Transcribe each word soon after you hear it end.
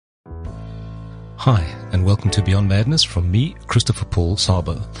Hi, and welcome to Beyond Madness from me, Christopher Paul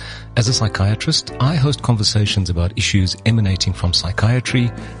Sabo. As a psychiatrist, I host conversations about issues emanating from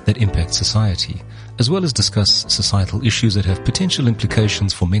psychiatry that impact society, as well as discuss societal issues that have potential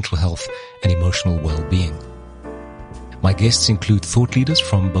implications for mental health and emotional well-being. My guests include thought leaders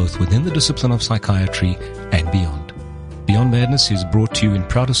from both within the discipline of psychiatry and beyond. Beyond Madness is brought to you in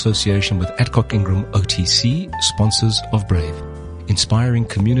proud association with Adcock Ingram OTC, sponsors of Brave. Inspiring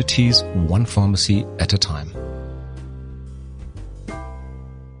communities, one pharmacy at a time.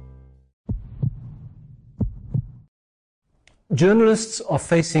 Journalists are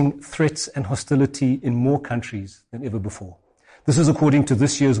facing threats and hostility in more countries than ever before. This is according to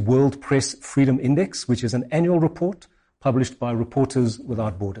this year's World Press Freedom Index, which is an annual report published by Reporters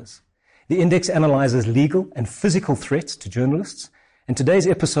Without Borders. The index analyzes legal and physical threats to journalists, and today's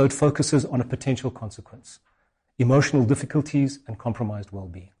episode focuses on a potential consequence: emotional difficulties and compromised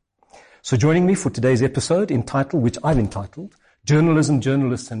well-being. So joining me for today's episode, which I've entitled Journalism,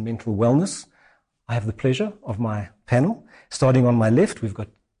 Journalists and Mental Wellness, I have the pleasure of my panel. Starting on my left, we've got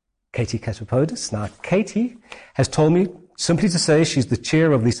Katie Katopodis. Now, Katie has told me simply to say she's the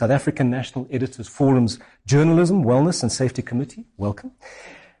chair of the South African National Editors Forum's Journalism, Wellness and Safety Committee. Welcome.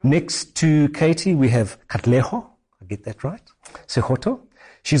 Next to Katie, we have Katleho. I get that right? Sehoto.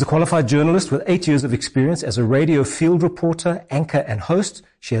 She's a qualified journalist with 8 years of experience as a radio field reporter, anchor, and host.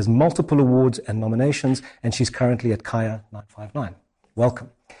 She has multiple awards and nominations, and she's currently at Kaya 959.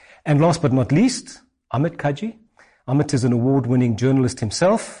 Welcome. And last but not least, Amit Kaji. Amit is an award-winning journalist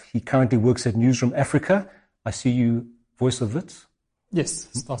himself. He currently works at Newsroom Africa. I see you, Voice of Wits. Yes,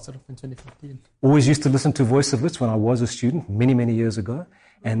 started off in 2015. Always used to listen to Voice of Wits when I was a student, many, many years ago.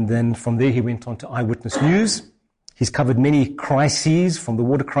 And then from there he went on to Eyewitness News. He's covered many crises, from the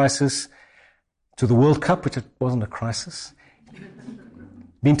water crisis to the World Cup, which it wasn't a crisis.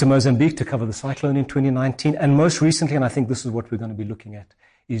 Been to Mozambique to cover the cyclone in 2019. And most recently, and I think this is what we're going to be looking at,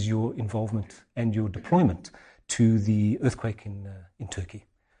 is your involvement and your deployment to the earthquake in Turkey.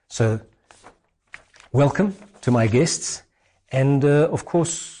 So welcome to my guests and, of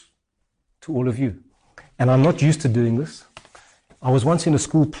course, to all of you. And I'm not used to doing this. I was once in a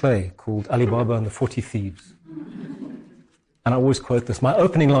school play called Ali Baba and the 40 Thieves. And I always quote this. My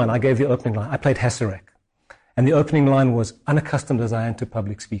opening line, I gave the opening line. I played Hasserack. And the opening line was, unaccustomed as I am to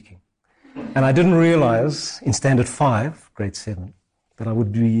public speaking. And I didn't realize in Standard 5, grade 7, that I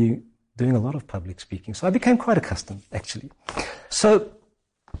would be doing a lot of public speaking. So I became quite accustomed, actually. So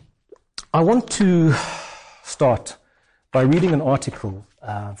I want to start by reading an article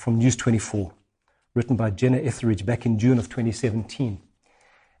from News 24, written by Jenna Etheridge back in June of 2017.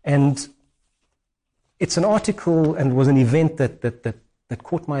 And it's an article and was an event that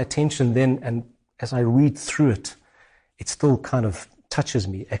caught my attention then, and as I read through it, it still kind of touches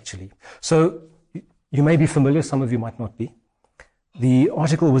me, actually. So you may be familiar, some of you might not be. The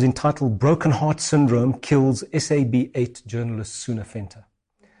article was entitled Broken Heart Syndrome Kills SAB8 Journalist Suna Venter.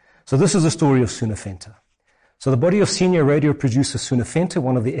 So this is the story of Suna Venter. So the body of senior radio producer Suna Venter,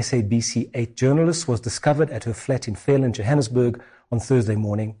 one of the SABC8 journalists, was discovered at her flat in Fairland, Johannesburg on Thursday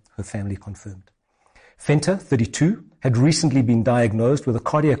morning, her family confirmed. Venter, 32, had recently been diagnosed with a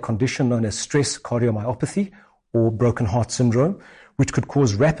cardiac condition known as stress cardiomyopathy, or broken heart syndrome, which could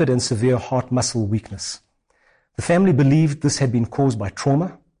cause rapid and severe heart muscle weakness. The family believed this had been caused by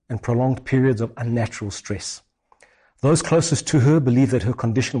trauma and prolonged periods of unnatural stress. Those closest to her believed that her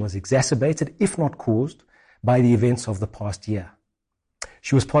condition was exacerbated, if not caused, by the events of the past year.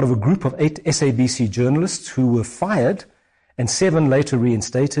 She was part of a group of 8 SABC journalists who were fired and 7 later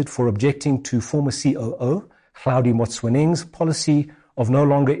reinstated for objecting to former COO, Hlaudi Motsoeneng's policy of no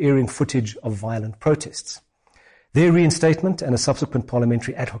longer airing footage of violent protests. Their reinstatement and a subsequent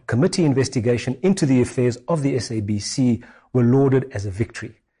parliamentary ad hoc committee investigation into the affairs of the SABC were lauded as a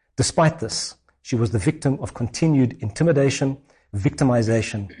victory. Despite this, she was the victim of continued intimidation,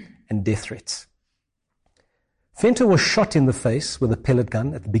 victimization, and death threats. Venter was shot in the face with a pellet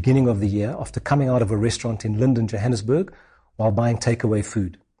gun at the beginning of the year after coming out of a restaurant in Linden, Johannesburg, while buying takeaway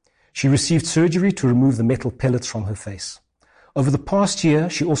food. She received surgery to remove the metal pellets from her face. Over the past year,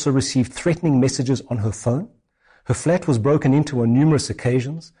 she also received threatening messages on her phone. Her flat was broken into on numerous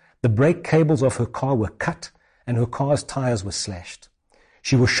occasions. The brake cables of her car were cut, and her car's tires were slashed.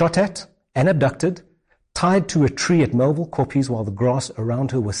 She was shot at and abducted, tied to a tree at Melville Koppies while the grass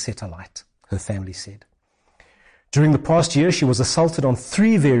around her was set alight, her family said. During the past year, she was assaulted on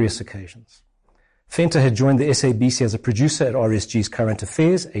 3 various occasions. Venter had joined the SABC as a producer at RSG's Current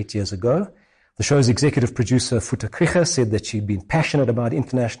Affairs 8 years ago. The show's executive producer, Futa Kricha, said that she'd been passionate about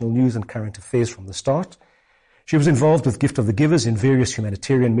international news and current affairs from the start. She was involved with Gift of the Givers in various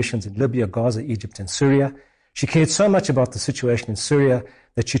humanitarian missions in Libya, Gaza, Egypt, and Syria. She cared so much about the situation in Syria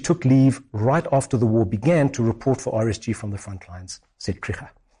that she took leave right after the war began to report for RSG from the front lines, said Kricha.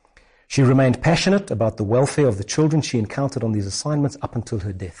 She remained passionate about the welfare of the children she encountered on these assignments up until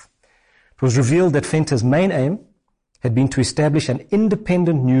her death. It was revealed that Venta's main aim had been to establish an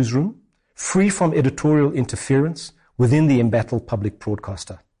independent newsroom free from editorial interference within the embattled public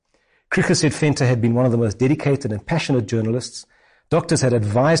broadcaster. Kricha said Venta had been one of the most dedicated and passionate journalists. Doctors had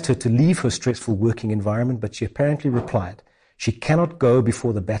advised her to leave her stressful working environment, but she apparently replied, she cannot go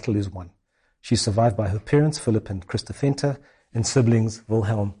before the battle is won. She's survived by her parents, Philip and Christa Venta, and siblings,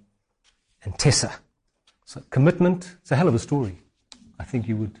 Wilhelm and Tessa. So commitment, it's a hell of a story, I think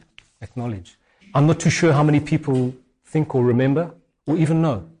you would acknowledge. I'm not too sure how many people think or remember or even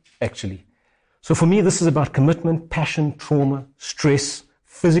know, actually. So for me, this is about commitment, passion, trauma, stress,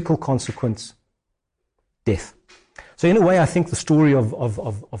 physical consequence, death. So in a way, I think the story of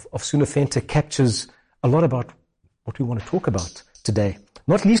Suna Venta captures a lot about what we want to talk about today.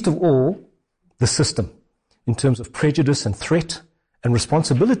 Not least of all, the system, in terms of prejudice and threat and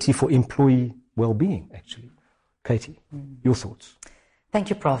responsibility for employee well-being, actually. Katie, your thoughts?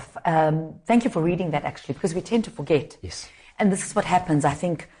 Thank you, Prof. Thank you for reading that, actually, because we tend to forget. Yes. And this is what happens. I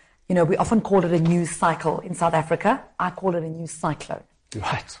think, we often call it a news cycle in South Africa. I call it a news cyclone.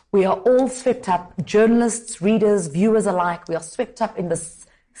 Right. We are all swept up, journalists, readers, viewers alike, we are swept up in this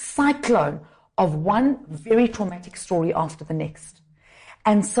cyclone of one very traumatic story after the next.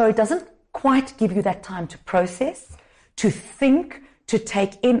 And so it doesn't quite give you that time to process, to think, to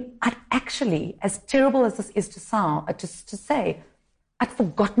take in. Actually, as terrible as this is to sound, just to say, I'd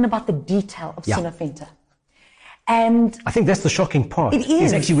forgotten about the detail of Suna Venta. And I think that's the shocking part. It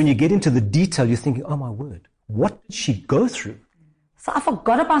is. Actually when you get into the detail, you're thinking, oh my word, what did she go through? So I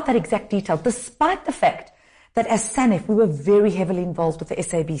forgot about that exact detail, despite the fact that as SANEF, we were very heavily involved with the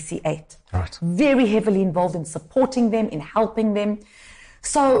SABC 8. Right. Very heavily involved in supporting them, in helping them.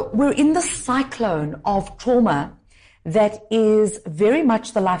 So we're in the cyclone of trauma that is very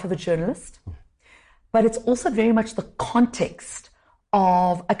much the life of a journalist, but it's also very much the context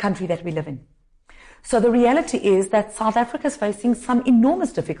of a country that we live in. So the reality is that South Africa is facing some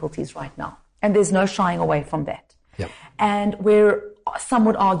enormous difficulties right now, and there's no shying away from that. Yep. And some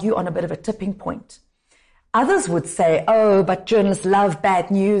would argue on a bit of a tipping point. Others would say, oh, but journalists love bad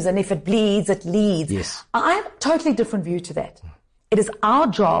news, and if it bleeds, it leads. Yes. I have a totally different view to that. It is our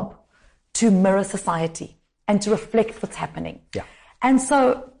job to mirror society and to reflect what's happening. Yeah. And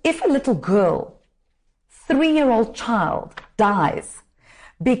so if a little girl, 3-year-old child, dies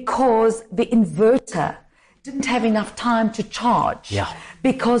because the inverter didn't have enough time to charge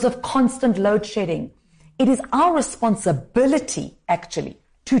because of constant load shedding, it is our responsibility, actually,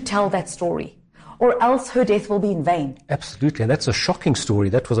 to tell that story, or else her death will be in vain. Absolutely, and that's a shocking story.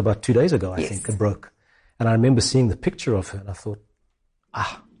 That was about 2 days ago, I think, it broke. And I remember seeing the picture of her, and I thought,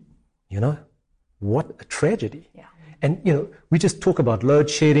 what a tragedy. Yeah. And, we just talk about load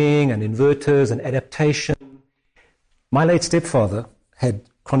shedding and inverters and adaptation. My late stepfather had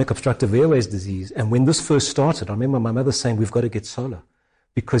chronic obstructive airways disease, and when this first started, I remember my mother saying, we've got to get solar,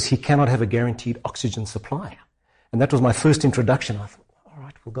 because he cannot have a guaranteed oxygen supply. And that was my first introduction. I thought, all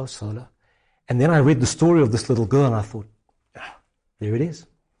right, we'll go solar. And then I read the story of this little girl, and I thought, there it is,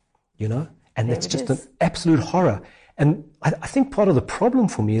 and that's just an absolute horror. And I think part of the problem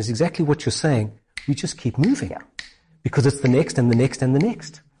for me is exactly what you're saying. We just keep moving because it's the next and the next and the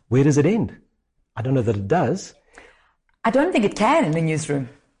next. Where does it end? I don't know that it does. I don't think it can in the newsroom.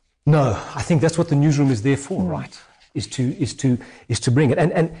 No, I think that's what the newsroom is there for, right? Is to bring it.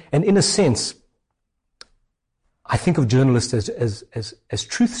 And in a sense, I think of journalists as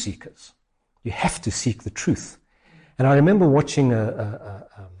truth seekers. You have to seek the truth. And I remember watching a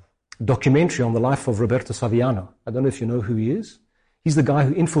documentary on the life of Roberto Saviano. I don't know if you know who he is. He's the guy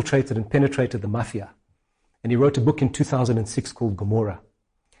who infiltrated and penetrated the mafia. And he wrote a book in 2006 called Gomorrah.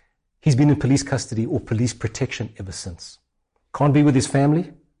 He's been in police custody or police protection ever since. Can't be with his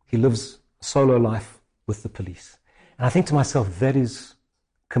family. He lives a solo life with the police. And I think to myself, that is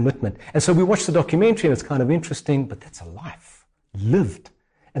commitment. And so we watched the documentary and it's kind of interesting, but that's a life lived.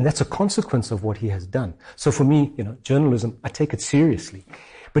 And that's a consequence of what he has done. So for me, journalism, I take it seriously.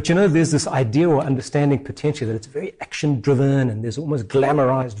 But there's this idea or understanding potentially that it's very action-driven and there's almost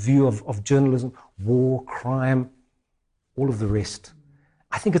glamorized view of journalism, war, crime, all of the rest.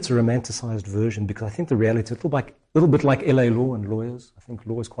 I think it's a romanticized version because I think the reality is a little bit like LA law and lawyers. I think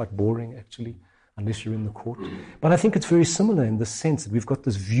law is quite boring, actually, unless you're in the court. But I think it's very similar in the sense that we've got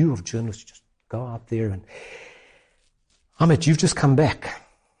this view of journalists. You just go out there and... Ahmet, you've just come back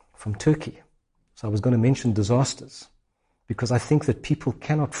from Turkey. So I was going to mention disasters because I think that people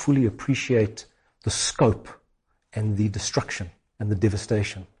cannot fully appreciate the scope and the destruction and the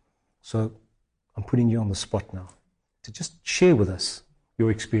devastation. So I'm putting you on the spot now to just share with us your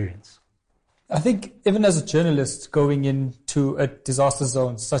experience. I think even as a journalist going into a disaster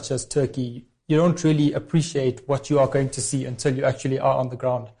zone such as Turkey, you don't really appreciate what you are going to see until you actually are on the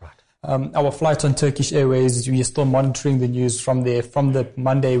ground. Right. Our flight on Turkish Airways, we are still monitoring the news from there, from the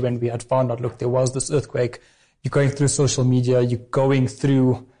Monday when we had found out, look, there was this earthquake. You're going through social media, you're going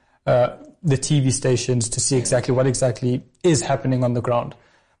through the TV stations to see exactly what exactly is happening on the ground.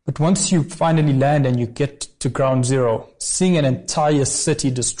 But once you finally land and you get to ground zero, seeing an entire city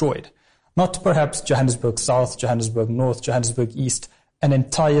destroyed, not perhaps Johannesburg South, Johannesburg North, Johannesburg East, an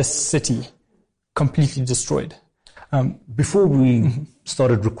entire city completely destroyed. Before we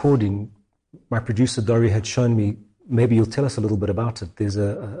started recording, my producer Dori had shown me, maybe you'll tell us a little bit about it. There's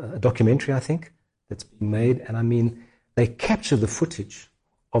a documentary, I think, that's been made, and I mean, they capture the footage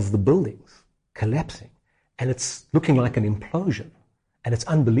of the buildings collapsing, and it's looking like an implosion, and it's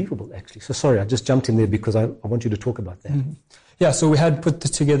unbelievable, actually. So sorry, I just jumped in there because I want you to talk about that. Mm-hmm. Yeah, so we had put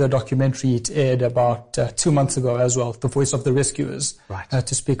together a documentary. It aired about 2 months ago as well, The Voice of the Rescuers, right.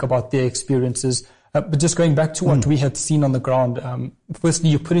 To speak about their experiences. But just going back to what we had seen on the ground, firstly,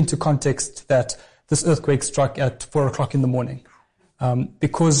 you put into context that this earthquake struck at 4 o'clock in the morning.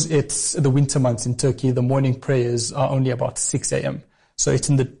 Because it's the winter months in Turkey, the morning prayers are only about 6 a.m. So it's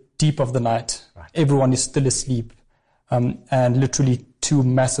in the deep of the night. Right. Everyone is still asleep. And literally 2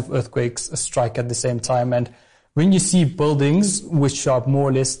 massive earthquakes strike at the same time. And when you see buildings which are more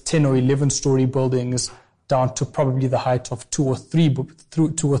or less 10 or 11 story buildings down to probably the height of 2 or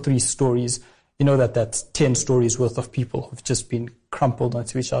 3 stories, you know that that's 10 stories worth of people who've just been crumpled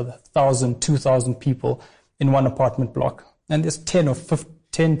onto each other. 1,000, 2,000 people in one apartment block. And there's 10,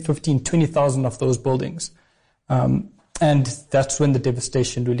 15, 20,000 of those buildings. And that's when the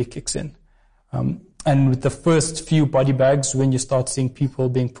devastation really kicks in. And with the first few body bags, when you start seeing people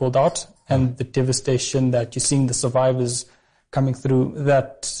being pulled out and the devastation that you're seeing the survivors coming through,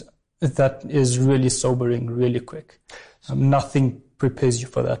 that is really sobering really quick. Nothing prepares you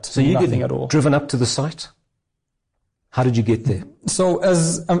for that. So you nothing get at all. Driven up to the site? How did you get there? So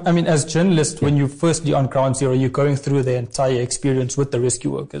as journalists, when you're firstly on ground zero, you're going through the entire experience with the rescue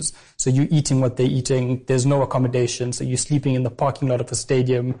workers. So you're eating what they're eating. There's no accommodation. So you're sleeping in the parking lot of a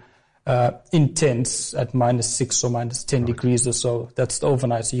stadium, in tents at -6 or -10 degrees or so. That's the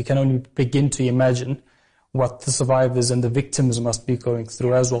overnight. So you can only begin to imagine what the survivors and the victims must be going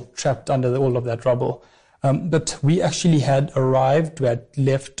through as well, trapped under all of that rubble. But we actually had arrived, we had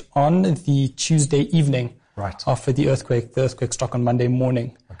left on the Tuesday evening. Right. After the earthquake. The earthquake struck on Monday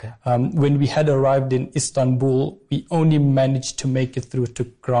morning. Okay. When we had arrived in Istanbul, we only managed to make it through to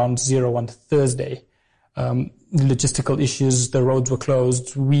ground zero on Thursday. Logistical issues, the roads were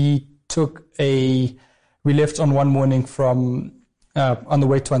closed. We left on one morning from, on the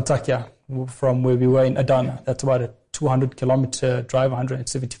way to Antakya, from where we were in Adana. That's about a 200 kilometer drive,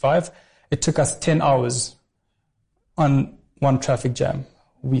 175. It took us 10 hours on one traffic jam.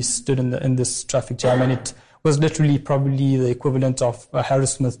 We stood in this traffic jam, and it was literally probably the equivalent of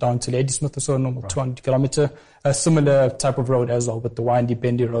Harrismith down to Ladysmith or so, normal 200 kilometer. A similar type of road as well, with the windy,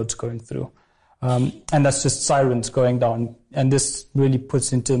 bendy roads going through. And that's just sirens going down. And this really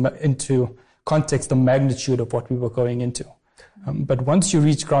puts into context the magnitude of what we were going into. But once you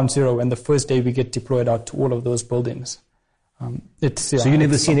reach ground zero, and the first day we get deployed out to all of those buildings, so you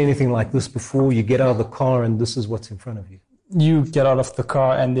never seen anything like this before? You get out of the car and this is what's in front of you? You get out of the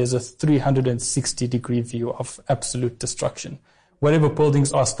car and there's a 360-degree view of absolute destruction. Whatever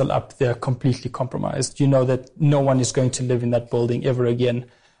buildings are still up, they're completely compromised. You know that no one is going to live in that building ever again.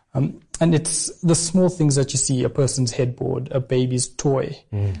 And it's the small things that you see: a person's headboard, a baby's toy,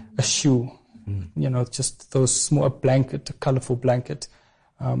 a shoe, just those small, a blanket, a colorful blanket.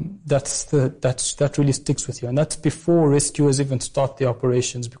 That really sticks with you. And that's before rescuers even start the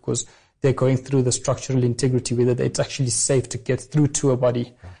operations, because they're going through the structural integrity, whether it's actually safe to get through to a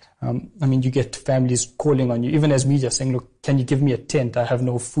body. Right. You get families calling on you, even as media, saying, look, can you give me a tent? I have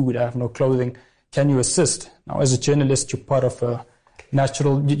no food. I have no clothing. Can you assist? Now, as a journalist, you're part of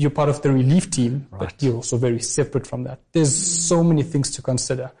you're part of the relief team, right, but you're also very separate from that. There's so many things to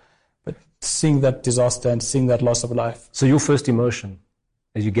consider. But seeing that disaster and seeing that loss of life. So your first emotion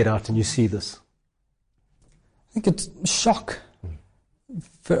as you get out and you see this? I think it's shock.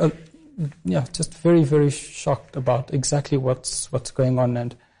 Just very, very shocked about exactly what's going on,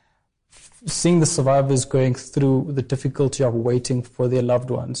 and seeing the survivors going through the difficulty of waiting for their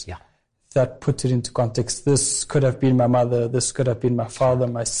loved ones. Yeah. That put it into context. This could have been my mother. This could have been my father,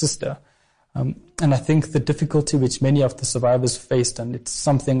 my sister. And I think the difficulty which many of the survivors faced, and it's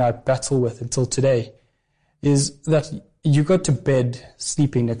something I battle with until today, is that you go to bed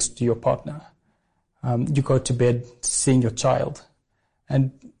sleeping next to your partner. You go to bed seeing your child.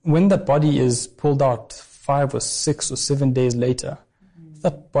 And when that body is pulled out 5 or 6 or 7 days later,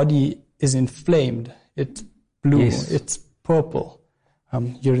 that body is inflamed. It's blue. Yes. It's purple.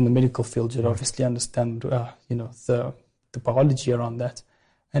 You're in the medical field. You'd obviously understand, the biology around that.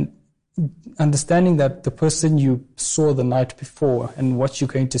 And understanding that the person you saw the night before and what you're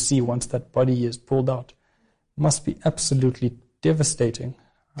going to see once that body is pulled out must be absolutely devastating.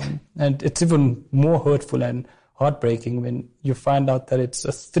 And it's even more hurtful and heartbreaking when you find out that it's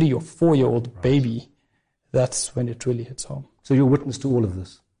a 3 or 4-year-old baby. That's when it really hits home. So you're witness to all of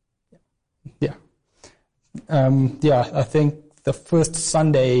this? Yeah. I think the first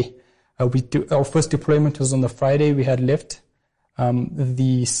Sunday our first deployment was on the Friday we had left.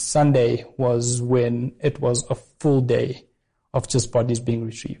 The Sunday was when it was a full day of just bodies being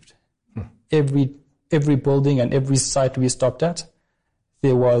retrieved. Every building and every site we stopped at,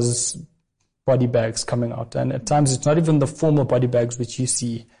 there was body bags coming out. And at times it's not even the formal body bags which you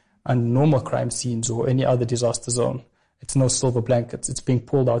see on normal crime scenes or any other disaster zone. It's no silver blankets. It's being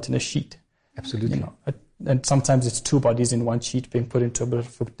pulled out in a sheet. Absolutely. And sometimes it's 2 bodies in one sheet being put into a bit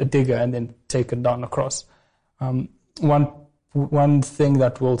of a digger and then taken down across. One thing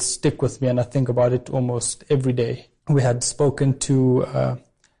that will stick with me, and I think about it almost every day, we had spoken to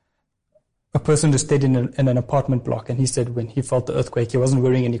a person who stayed in an apartment block, and he said when he felt the earthquake, he wasn't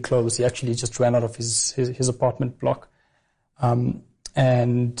wearing any clothes. He actually just ran out of his apartment block.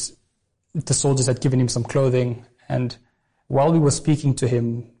 And the soldiers had given him some clothing, and while we were speaking to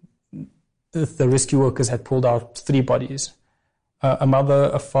him, the rescue workers had pulled out 3 bodies, a mother,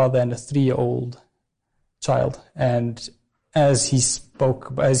 a father, and a 3-year-old child. And as he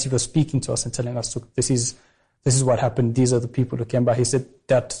was speaking to us and telling us, look, this is what happened, these are the people who came by, he said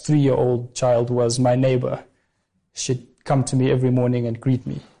that 3-year-old child was my neighbor. She'd come to me every morning and greet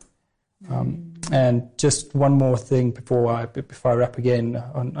me. And just one more thing before I wrap again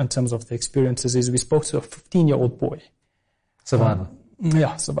on terms of the experiences is we spoke to a 15-year-old boy. Survivor.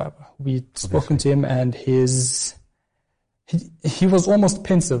 Survivor. We'd spoken to him, and he was almost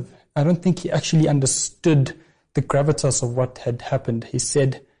pensive. I don't think he actually understood the gravitas of what had happened. He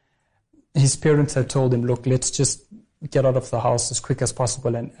said his parents had told him, look, let's just get out of the house as quick as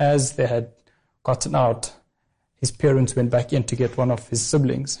possible. And as they had gotten out, his parents went back in to get one of his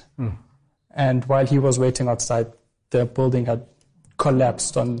siblings. And while he was waiting outside, the building had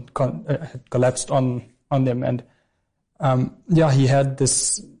collapsed on them. And he had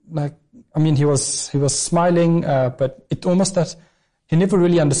this, he was smiling, but it almost that he never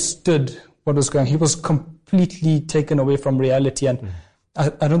really understood what was going on. He was completely taken away from reality, and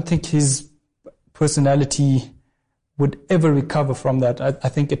I don't think his personality would ever recover from that. I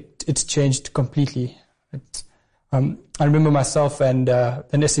think it's changed completely. I remember myself and an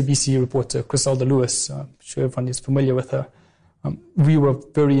SABC reporter, Griselda Lewis, I'm sure everyone is familiar with her. We were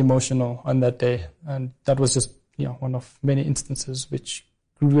very emotional on that day, and that was just one of many instances which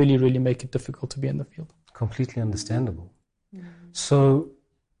really, really make it difficult to be in the field. Completely understandable. So,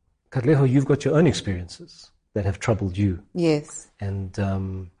 Katlego, you've got your own experiences that have troubled you. Yes. And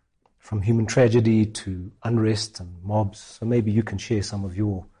from human tragedy to unrest and mobs. So maybe you can share some of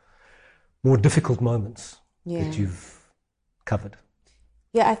your more difficult moments that you've covered.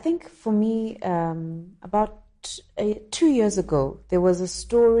 Yeah, I think for me, about 2 years ago, there was a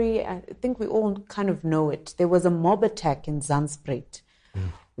story, I think we all kind of know it. There was a mob attack in Zandspruit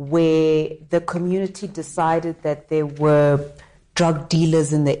where the community decided that there were drug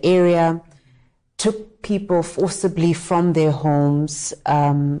dealers in the area, took people forcibly from their homes,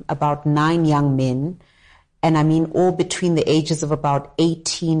 about 9 young men, and I mean all between the ages of about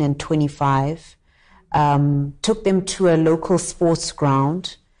 18 and 25, took them to a local sports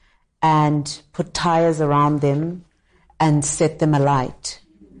ground and put tires around them and set them alight.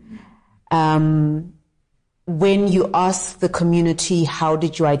 When you ask the community, how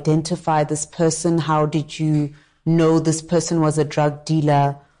did you identify this person? How did you know this person was a drug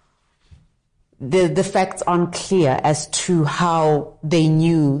dealer? The facts aren't clear as to how they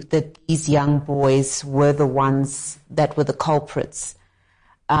knew that these young boys were the ones that were the culprits.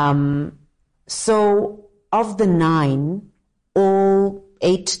 So of the 9, all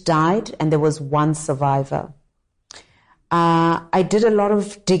 8 died and there was 1 survivor. I did a lot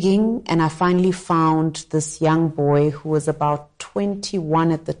of digging and I finally found this young boy who was about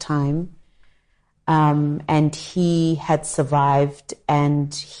 21 at the time. And he had survived,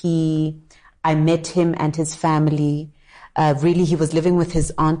 and I met him and his family. Really, he was living with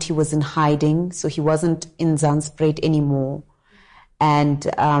his aunt. He was in hiding, so he wasn't in Zandspruit anymore. And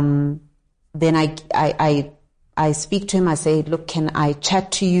then I speak to him. I say, look, can I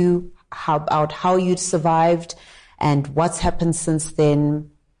chat to you about how you survived and what's happened since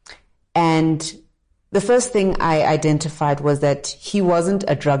then? And the first thing I identified was that he wasn't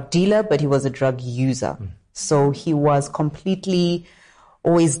a drug dealer, but he was a drug user. So he was completely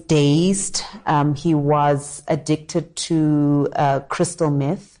always dazed. He was addicted to crystal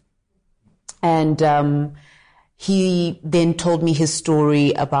meth. And he then told me his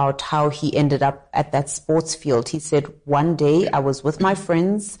story about how he ended up at that sports field. He said, one day I was with my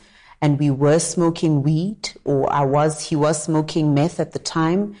friends and we were smoking weed, or he was smoking meth at the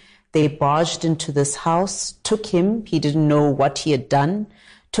time. They barged into this house, took him. He didn't know what he had done.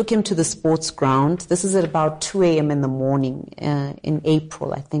 Took him to the sports ground. This is at about 2 a.m. in the morning, in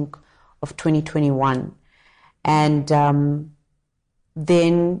April, I think, of 2021. And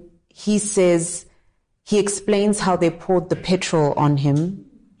then he says, he explains how they poured the petrol on him,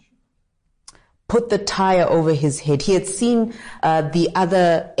 put the tire over his head. He had seen the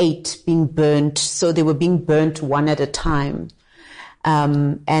other 8 being burnt, so they were being burnt one at a time.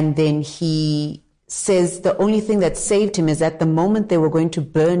 And then he says the only thing that saved him is at the moment they were going to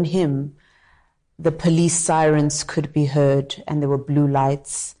burn him, the police sirens could be heard and there were blue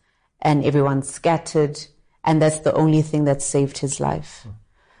lights and everyone scattered, and that's the only thing that saved his life.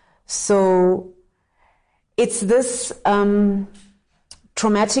 So it's this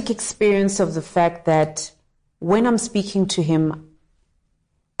traumatic experience of the fact that when I'm speaking to him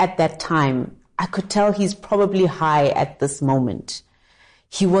at that time, I could tell he's probably high at this moment.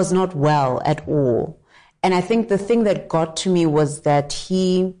 He was not well at all. And I think the thing that got to me was that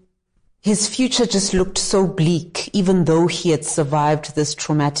his future just looked so bleak, even though he had survived this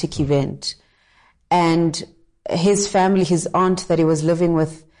traumatic event. And his family, his aunt that he was living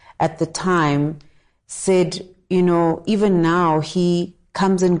with at the time, said, you know, even now he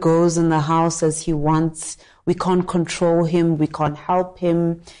comes and goes in the house as he wants. We can't control him. We can't help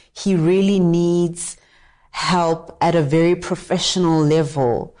him. He really needs help at a very professional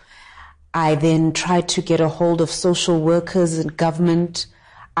level. I then tried to get a hold of social workers and government.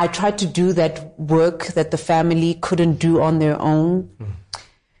 I tried to do that work that the family couldn't do on their own,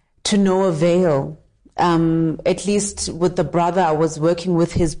 to no avail. At least with the brother, I was working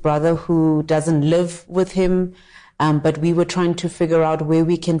with his brother who doesn't live with him, but we were trying to figure out where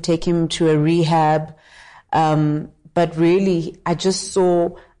we can take him to a rehab. But really, I just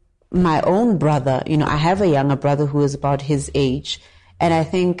saw my own brother. You know, I have a younger brother who is about his age. And I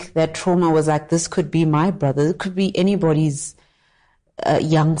think that trauma was like, this could be my brother. It could be anybody's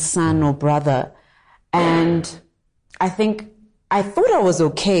young son or brother. And I thought I was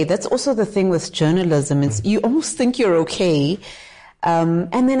okay. That's also the thing with journalism. Is you almost think you're okay.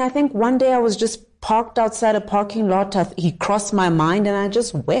 And then I think one day I was just parked outside a parking lot. He crossed my mind and I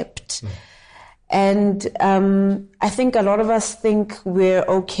just wept. And I think a lot of us think we're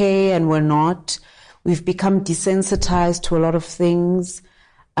okay and we're not. We've become desensitized to a lot of things.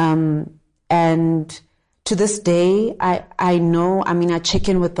 And to this day, I know, I mean, I check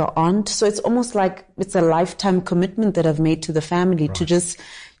in with the aunt. So it's almost like it's a lifetime commitment that I've made to the family to just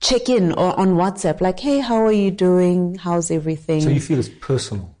check in or on WhatsApp. Like, hey, how are you doing? How's everything? So you feel it's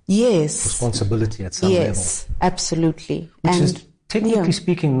personal? Yes. Responsibility at some level? Yes, absolutely. Which is, technically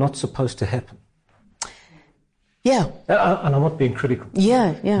speaking, not supposed to happen. Yeah. And I'm not being critical.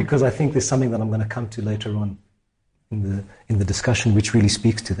 Yeah. Because I think there's something that I'm going to come to later on in the discussion which really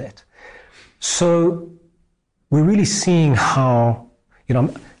speaks to that. So we're really seeing how, you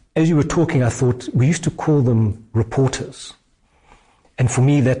know, as you were talking, I thought we used to call them reporters. And for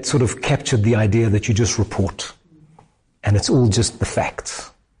me, that sort of captured the idea that you just report and it's all just the facts.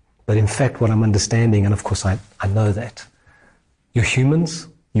 But in fact, what I'm understanding, and of course I know that, you're humans,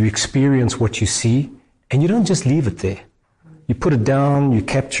 you experience what you see, and you don't just leave it there. You put it down, you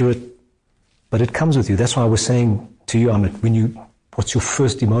capture it, but it comes with you. That's why I was saying to you, Amit, what's your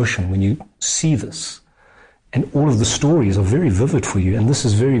first emotion when you see this? And all of the stories are very vivid for you, and this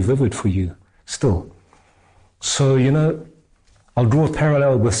is very vivid for you still. So, you know, I'll draw a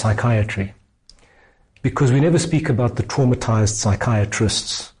parallel with psychiatry, because we never speak about the traumatized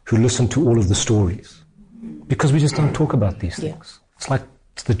psychiatrists who listen to all of the stories, because we just don't talk about these things. It's like,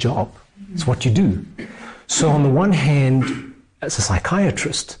 it's the job. It's what you do. So on the one hand, as a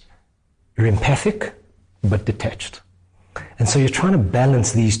psychiatrist, you're empathic, but detached. And so you're trying to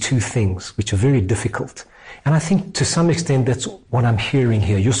balance these two things, which are very difficult. And I think to some extent that's what I'm hearing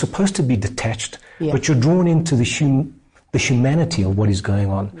here. You're supposed to be detached, but you're drawn into the humanity of what is going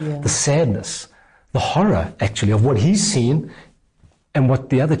on, the sadness, the horror, actually, of what he's seen and what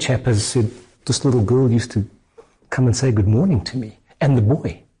the other chap has said. This little girl used to come and say good morning to me, and the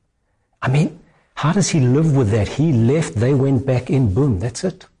boy. I mean, how does he live with that? He left, they went back in, boom, that's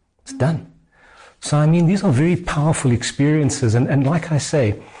it. It's done. So, I mean, these are very powerful experiences. And like I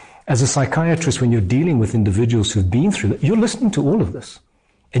say, as a psychiatrist, when you're dealing with individuals who've been through that, you're listening to all of this.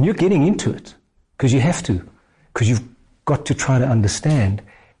 And you're getting into it. Because you have to. Because you've got to try to understand.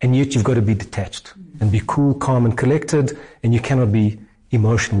 And yet you've got to be detached. And be cool, calm, and collected. And you cannot be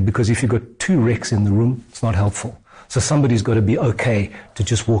emotional. Because if you've got two wrecks in the room, it's not helpful. So somebody's got to be okay to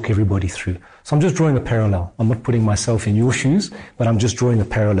just walk everybody through. So I'm just drawing a parallel. I'm not putting myself in your shoes, but I'm just drawing a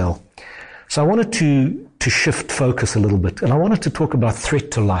parallel. So I wanted to shift focus a little bit, and I wanted to talk about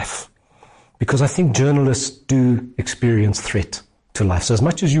threat to life, because I think journalists do experience threat to life. So as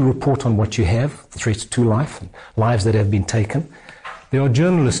much as you report on what you have, threats to life, and lives that have been taken, there are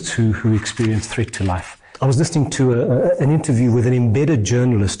journalists who experience threat to life. I was listening to an interview with an embedded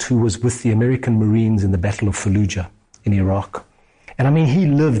journalist who was with the American Marines in the Battle of Fallujah in Iraq. And I mean, he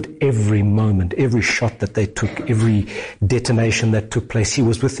lived every moment, every shot that they took, every detonation that took place. He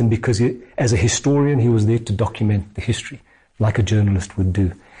was with them because as a historian, he was there to document the history, like a journalist would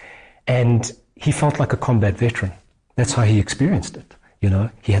do. And he felt like a combat veteran. That's how he experienced it. You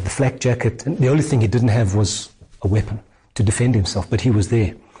know, he had the flak jacket, and the only thing he didn't have was a weapon to defend himself, but he was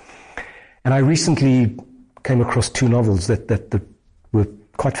there. And I recently came across two novels that were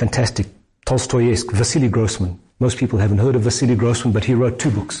quite fantastic, Tolstoy-esque, Vasily Grossman. Most people haven't heard of Vasily Grossman, but he wrote two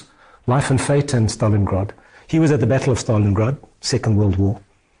books, Life and Fate and Stalingrad. He was at the Battle of Stalingrad, Second World War.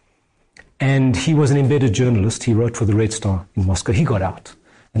 And he was an embedded journalist. He wrote for the Red Star in Moscow. He got out.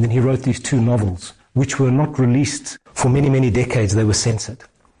 And then he wrote these two novels, which were not released for many, many decades. They were censored.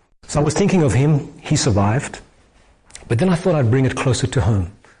 So I was thinking of him. He survived. But then I thought I'd bring it closer to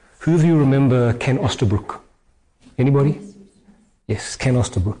home. Who of you remember Ken Osterbrook? Anybody? Yes, Ken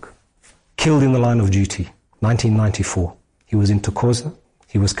Osterbrook. Killed in the line of duty. 1994. He was in Thokoza.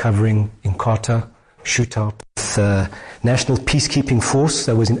 He was covering Inkatha shootout with National Peacekeeping Force.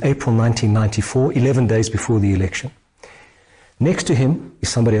 That was in April 1994, 11 days before the election. Next to him is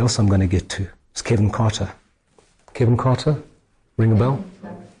somebody else I'm going to get to. It's Kevin Carter. Kevin Carter? Ring a bell?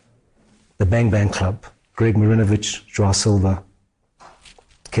 The Bang Bang Club. Greg Marinovich, Joao Silva,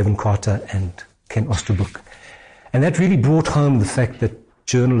 Kevin Carter, and Ken Osterbrook. And that really brought home the fact that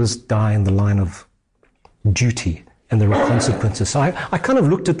journalists die in the line of duty, and there are consequences. So I kind of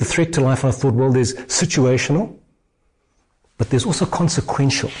looked at the threat to life and I thought, well, there's situational, but there's also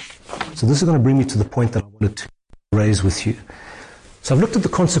consequential. So this is going to bring me to the point that I wanted to raise with you. So I've looked at the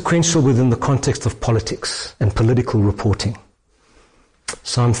consequential within the context of politics and political reporting.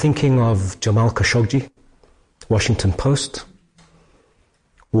 So I'm thinking of Jamal Khashoggi, Washington Post,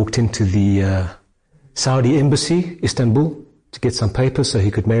 walked into the Saudi embassy, Istanbul, to get some papers so he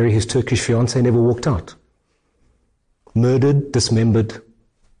could marry his Turkish fiancée, never walked out. Murdered, dismembered,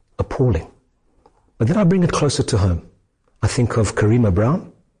 appalling. But then I bring it closer to home. I think of Karima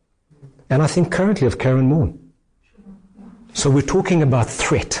Brown, and I think currently of Karen Moore. So we're talking about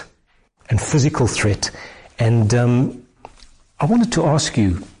threat and physical threat. And I wanted to ask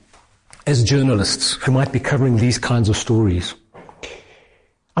you, as journalists who might be covering these kinds of stories,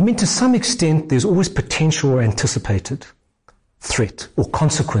 I mean, to some extent, there's always potential or anticipated threat or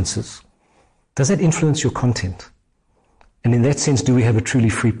consequences. Does that influence your content? And in that sense, do we have a truly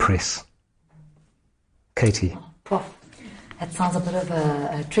free press? Katie? Prof, that sounds a bit of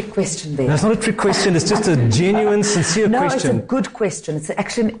a trick question there. No, it's not a trick question. It's just a genuine, sincere question. No, it's a good question. It's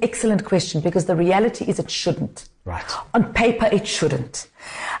actually an excellent question because the reality is it shouldn't. Right. On paper, it shouldn't.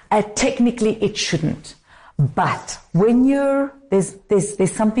 Technically, it shouldn't. But when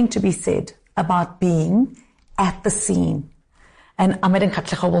there's something to be said about being at the scene. And Ahmed and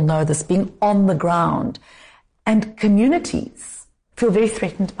Katlecha will know this, being on the ground. And communities feel very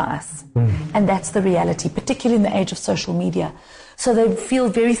threatened by us. And that's the reality, particularly in the age of social media. So they feel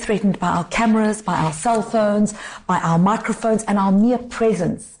very threatened by our cameras, by our cell phones, by our microphones, and our mere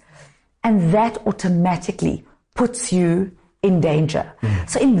presence. And that automatically puts you in danger.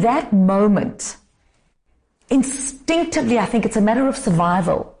 So in that moment, instinctively, I think it's a matter of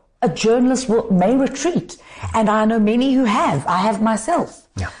survival. A journalist may retreat. And I know many who have. I have myself.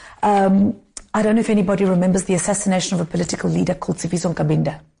 Yeah. I don't know if anybody remembers the assassination of a political leader called Sifiso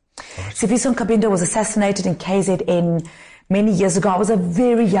Nkabinda. Sifiso Nkabinda was assassinated in KZN many years ago. I was a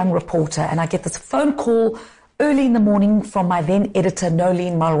very young reporter, and I get this phone call early in the morning from my then editor,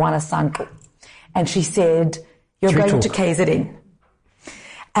 Nolene Marwana Sanko. And she said, "You're going to KZN."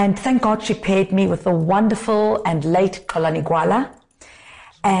 And thank God she paired me with the wonderful and late Xolani Gwala.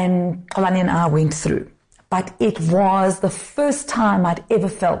 And Xolani and I went through. But it was the first time I'd ever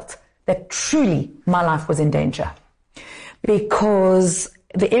felt that truly my life was in danger. Because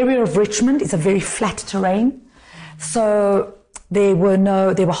the area of Richmond is a very flat terrain. So there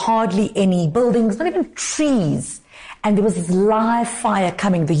were hardly any buildings, not even trees. And there was this live fire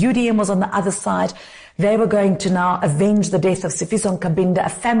coming. The UDM was on the other side. They were going to now avenge the death of Sifiso Nkabinda. A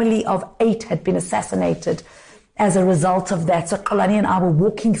family of 8 had been assassinated as a result of that. So Xolani and I were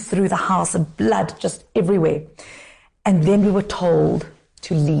walking through the house and blood just everywhere. And then we were told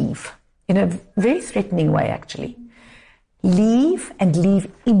to leave in a very threatening way, actually. Leave, and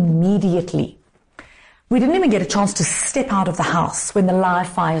leave immediately. We didn't even get a chance to step out of the house when the live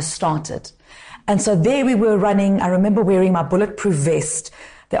fire started. And so there we were running. I remember wearing my bulletproof vest.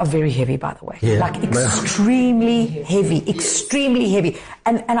 They are very heavy, by the way. Yeah. Like extremely heavy.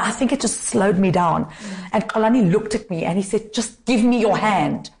 And I think it just slowed me down. And Xolani looked at me and he said, just give me your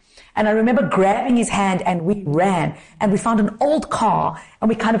hand. And I remember grabbing his hand and we ran. And we found an old car and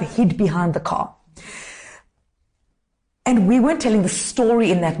we kind of hid behind the car. And we weren't telling the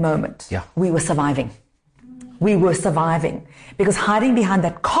story in that moment. Yeah. We were surviving. Because hiding behind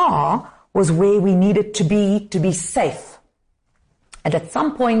that car was where we needed to be safe. And at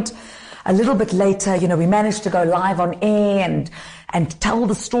some point, a little bit later, we managed to go live on air and tell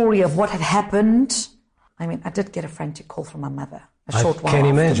the story of what had happened. I mean, I did get a frantic call from my mother a short while after.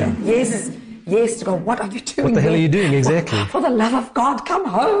 Can you after imagine? that. Yes, to go, what are you doing? What the hell are you doing exactly? For the love of God, come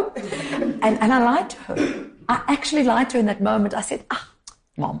home. And I lied to her. I actually lied to her in that moment. I said,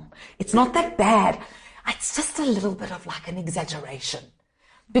 Mom, it's not that bad. It's just a little bit of like an exaggeration.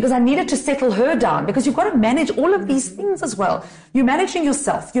 Because I needed to settle her down, because you've got to manage all of these things as well. You're managing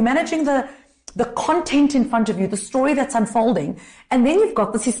yourself. You're managing the content in front of you, the story that's unfolding. And then you've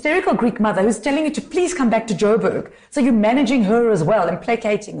got this hysterical Greek mother who's telling you to please come back to Joburg. So you're managing her as well and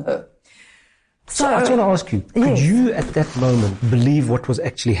placating her. So I just want to ask you, could you at that moment believe what was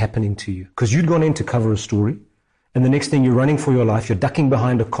actually happening to you? Because you'd gone in to cover a story, and the next thing you're running for your life, you're ducking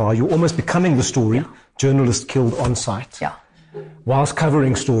behind a car, you're almost becoming the story, journalist killed on site. Yeah. Whilst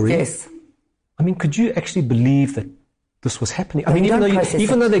covering story. Yes. I mean, could you actually believe that this was happening? I mean,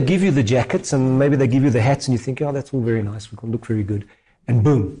 even though they give you the jackets and maybe they give you the hats and you think, oh, that's all very nice, we can look very good. And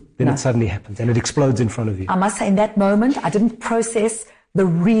boom, then it suddenly happens and it explodes in front of you. I must say in that moment, I didn't process the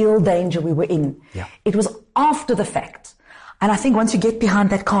real danger we were in. Yeah. It was after the fact. And I think once you get behind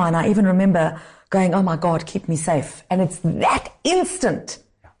that car, and I even remember going, oh my God, keep me safe. And it's that instant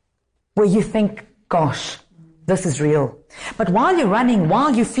where you think, gosh, this is real. But while you're running,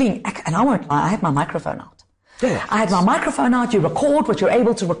 while you're fleeing, and I won't lie, I had my microphone out. Yeah. I had my microphone out. You record what you're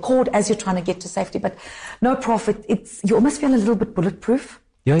able to record as you're trying to get to safety. But no profit. You almost feel a little bit bulletproof.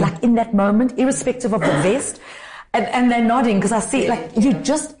 Yeah. Like in that moment, irrespective of the vest. And they're nodding because I see, like,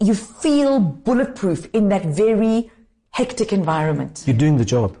 you feel bulletproof in that very hectic environment. You're doing the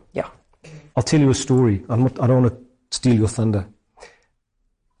job. Yeah. I'll tell you a story. I don't want to steal your thunder.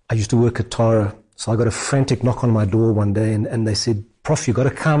 I used to work at Tara, so I got a frantic knock on my door one day, and they said, Prof, you got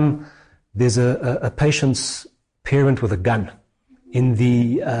to come. There's a patient's parent with a gun in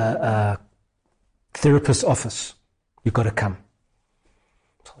the therapist's office. You've got to come.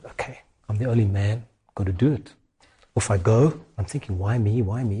 So I thought, okay, I'm the only man, got to do it. If I go, I'm thinking, why me?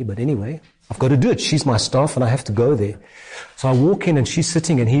 But anyway, I've got to do it. She's my staff and I have to go there. So I walk in and she's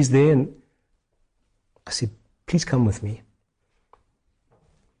sitting and he's there, and I said, please come with me.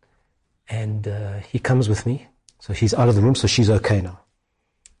 And he comes with me. So he's out of the room, so she's okay now.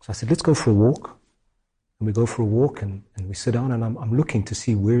 So I said, let's go for a walk. And we go for a walk and we sit down, and I'm looking to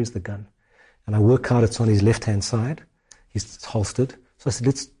see where is the gun. And I work out it's on his left-hand side. He's holstered. So I said,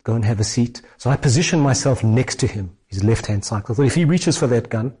 let's go and have a seat. So I positioned myself next to him, his left-hand side. I thought, if he reaches for that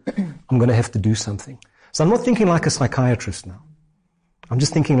gun, I'm going to have to do something. So I'm not thinking like a psychiatrist now. I'm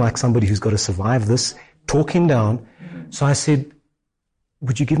just thinking like somebody who's got to survive this, talk him down. So I said,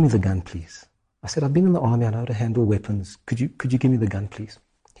 would you give me the gun, please? I said, I've been in the army, I know how to handle weapons. Could you give me the gun, please?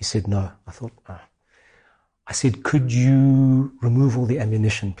 He said, no. I thought, I said, could you remove all the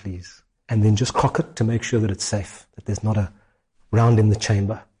ammunition, please? And then just cock it to make sure that it's safe, that there's not a round in the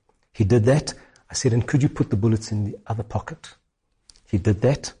chamber. He did that. I said, and could you put the bullets in the other pocket? He did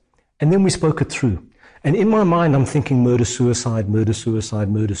that. And then we spoke it through. And in my mind, I'm thinking murder, suicide, murder, suicide,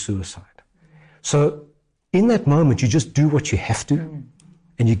 murder, suicide. So in that moment, you just do what you have to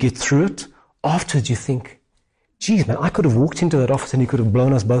and you get through it. Afterwards, you think, geez, man, I could have walked into that office and he could have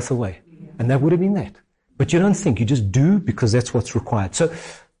blown us both away. And that would have been that. But you don't think, you just do because that's what's required. So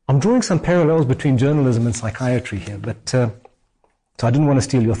I'm drawing some parallels between journalism and psychiatry here, but so I didn't want to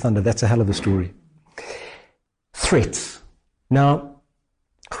steal your thunder. That's a hell of a story. Threats. Now,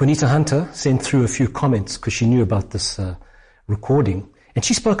 Juanita Hunter sent through a few comments because she knew about this recording. And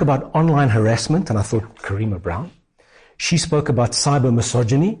she spoke about online harassment, and I thought, Karima Brown. She spoke about cyber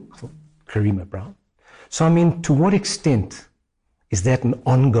misogyny, I thought, Karima Brown. So, I mean, to what extent is that an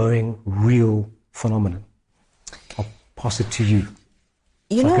ongoing, real phenomenon? I'll pass it to you.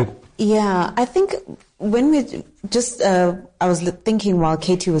 I think when we just, I was thinking while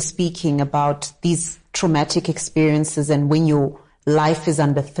Katie was speaking about these traumatic experiences and when your life is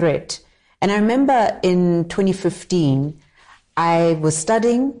under threat. And I remember in 2015, I was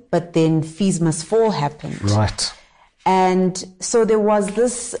studying, but then Fees Must Fall happened. Right. And so there was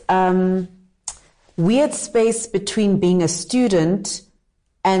this weird space between being a student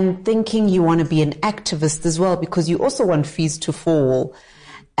and thinking you want to be an activist as well, because you also want fees to fall.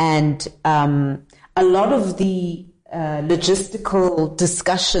 And a lot of the logistical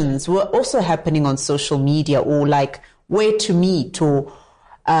discussions were also happening on social media, or like where to meet, or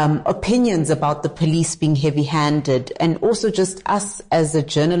opinions about the police being heavy-handed, and also just us as a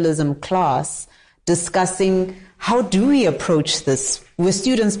journalism class discussing how do we approach this. We're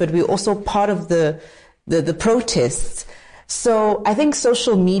students, but we're also part of the protests. So I think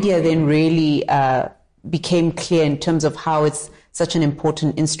social media then really became clear in terms of how it's such an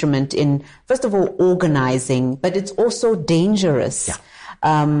important instrument in, first of all, organizing, but it's also dangerous.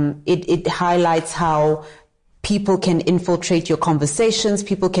 Yeah. It highlights how people can infiltrate your conversations,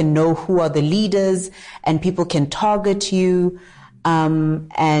 people can know who are the leaders, and people can target you,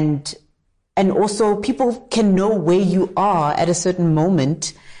 and also people can know where you are at a certain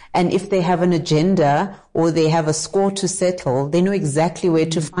moment. And if they have an agenda or they have a score to settle, they know exactly where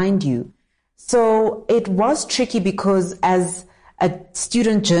to find you. So it was tricky because as a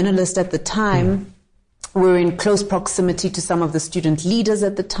student journalist at the time, we were in close proximity to some of the student leaders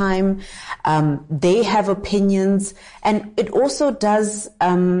at the time. They have opinions, and it also does,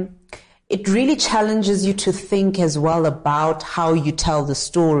 it really challenges you to think as well about how you tell the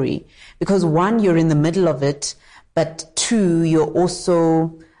story. Because one, you're in the middle of it, but two, you're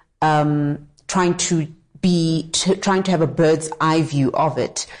also trying to have a bird's eye view of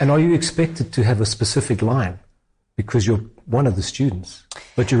it. And are you expected to have a specific line? Because you're one of the students,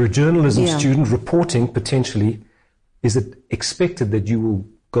 but you're a journalism student reporting potentially. Is it expected that you will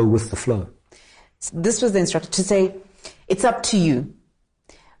go with the flow? This was the instruction to say, it's up to you.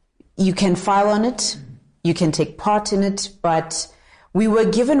 You can file on it, you can take part in it, but we were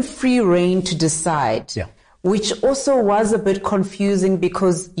given free rein to decide. Yeah. Which also was a bit confusing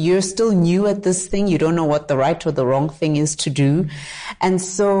because you're still new at this thing. You don't know what the right or the wrong thing is to do. And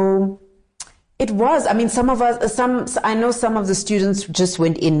so it was, I mean, I know some of the students just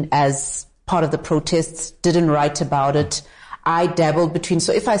went in as part of the protests, didn't write about it. I dabbled between.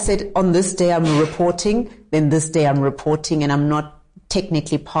 So if I said on this day I'm reporting, then this day I'm reporting and I'm not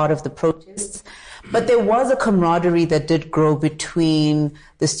technically part of the protests. But there was a camaraderie that did grow between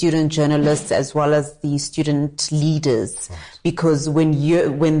the student journalists as well as the student leaders. Right. Because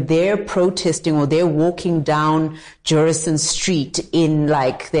when they're protesting or they're walking down Jurison Street in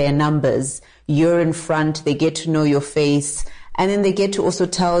like their numbers, you're in front, they get to know your face, and then they get to also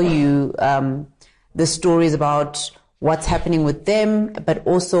tell you the stories about what's happening with them, but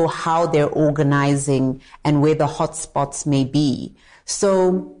also how they're organizing and where the hot spots may be.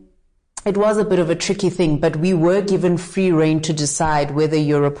 So it was a bit of a tricky thing, but we were given free rein to decide whether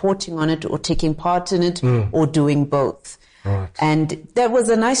you're reporting on it or taking part in it or doing both. Right. And that was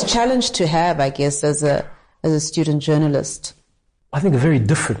a nice challenge to have, I guess, as a student journalist. I think a very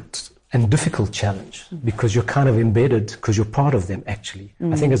different and difficult challenge because you're kind of embedded because you're part of them, actually.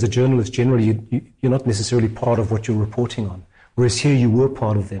 I think as a journalist, generally, you're not necessarily part of what you're reporting on. Whereas here you were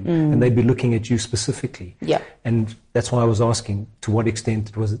part of them and they'd be looking at you specifically. Yeah. And that's why I was asking to what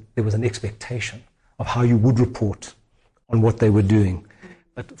extent there was an expectation of how you would report on what they were doing.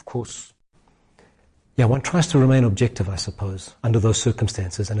 But of course, one tries to remain objective, I suppose, under those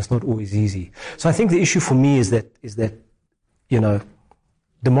circumstances, and it's not always easy. So I think the issue for me is that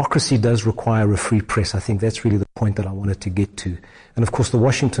democracy does require a free press. I think that's really the point that I wanted to get to. And of course, the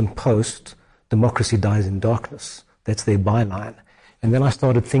Washington Post, democracy dies in darkness. That's their byline. And then I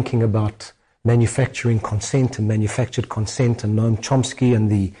started thinking about manufacturing consent and manufactured consent and Noam Chomsky and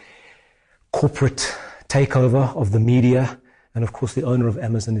the corporate takeover of the media. And of course, the owner of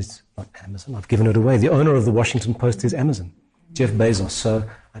Amazon is not Amazon. I've given it away. The owner of the Washington Post is Amazon, Jeff Bezos. So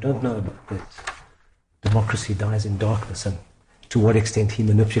I don't know about that. Democracy dies in darkness and to what extent he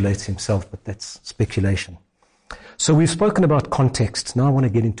manipulates himself, but that's speculation. So we've spoken about context. Now I want to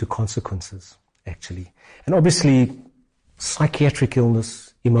get into consequences, actually. And obviously, psychiatric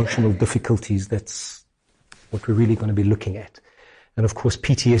illness, emotional difficulties, that's what we're really going to be looking at. And of course,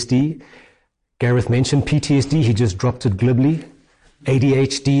 PTSD. Gareth mentioned PTSD. He just dropped it glibly.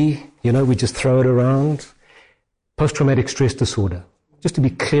 ADHD, we just throw it around. Post-traumatic stress disorder. Just to be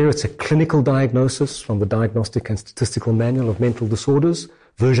clear, it's a clinical diagnosis from the Diagnostic and Statistical Manual of Mental Disorders.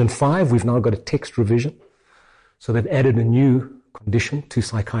 Version 5, we've now got a text revision. So they've added a new condition to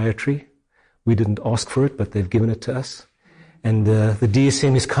psychiatry. We didn't ask for it, but they've given it to us. And the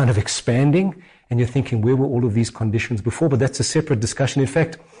DSM is kind of expanding, and you're thinking, where were all of these conditions before? But that's a separate discussion. In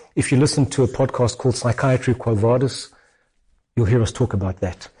fact, if you listen to a podcast called Psychiatry Quo Vadis, you'll hear us talk about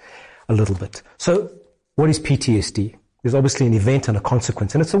that a little bit. So what is PTSD? There's obviously an event and a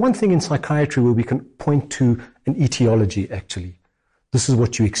consequence. And it's the one thing in psychiatry where we can point to an etiology, actually. This is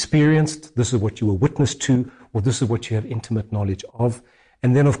what you experienced, this is what you were witness to, or this is what you have intimate knowledge of.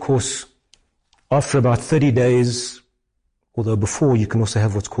 And then, of course, after about 30 days, although before, you can also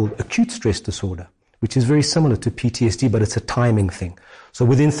have what's called acute stress disorder, which is very similar to PTSD, but it's a timing thing. So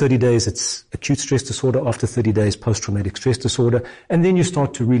within 30 days, it's acute stress disorder. After 30 days, post-traumatic stress disorder. And then you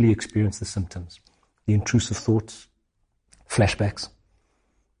start to really experience the symptoms. The intrusive thoughts, flashbacks,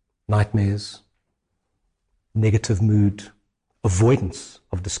 nightmares, negative mood, avoidance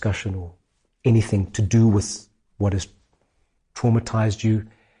of discussion or anything to do with what has traumatized you,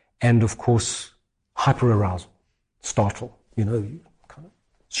 and of course, hyperarousal, startle, you kind of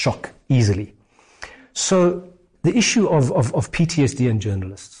shock easily. So the issue of PTSD and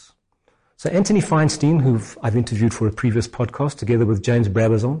journalists. So Anthony Feinstein, who I've interviewed for a previous podcast, together with James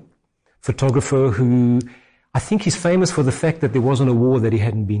Brabazon, photographer who I think he's famous for the fact that there wasn't a war that he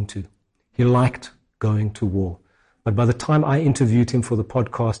hadn't been to. He liked going to war. But by the time I interviewed him for the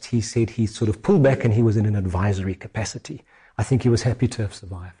podcast, he said he sort of pulled back and he was in an advisory capacity. I think he was happy to have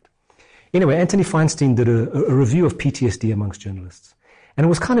survived. Anyway, Anthony Feinstein did a review of PTSD amongst journalists. And it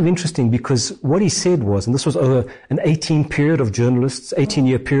was kind of interesting because what he said was, and this was over an 18-year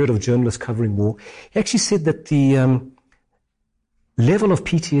period of journalists covering war, he actually said that the level of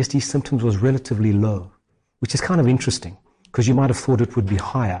PTSD symptoms was relatively low, which is kind of interesting because you might have thought it would be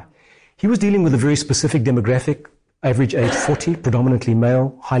higher. He was dealing with a very specific demographic, average age 40, predominantly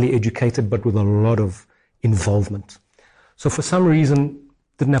male, highly educated, but with a lot of involvement. So for some reason,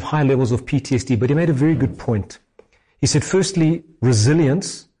 didn't have high levels of PTSD, but he made a very good point. He said, firstly,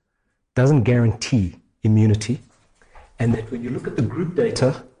 resilience doesn't guarantee immunity, and that when you look at the group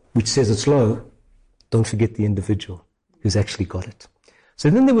data, which says it's low, don't forget the individual who's actually got it. So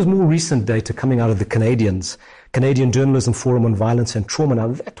then there was more recent data coming out of the Canadian Journalism Forum on Violence and Trauma. Now,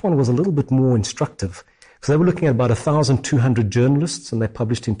 that one was a little bit more instructive. So they were looking at about 1,200 journalists, and they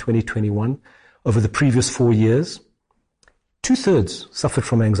published in 2021 over the previous 4 years. 2/3 suffered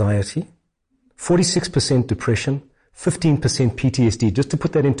from anxiety, 46% depression, 15% PTSD. Just to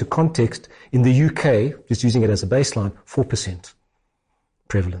put that into context, in the UK, just using it as a baseline, 4%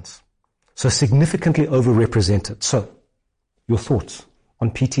 prevalence. So significantly overrepresented. So, your thoughts on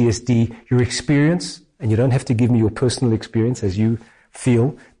PTSD, your experience, and you don't have to give me your personal experience as you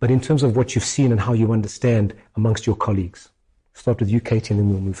feel, but in terms of what you've seen and how you understand amongst your colleagues. Start with you, Katie, and then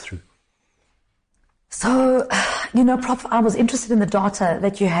we'll move through. So, Prof, I was interested in the data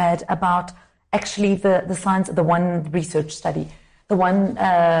that you had about actually the signs, the one research study, the one,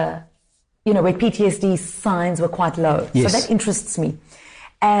 where PTSD signs were quite low. Yes. So that interests me.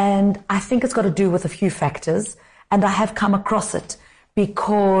 And I think it's got to do with a few factors, and I have come across it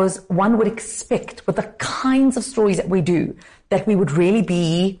because one would expect with the kinds of stories that we do that we would really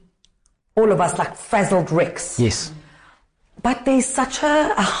be, all of us, like frazzled wrecks. Yes. But there's such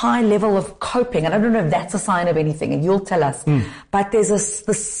a high level of coping, and I don't know if that's a sign of anything, and you'll tell us. But there's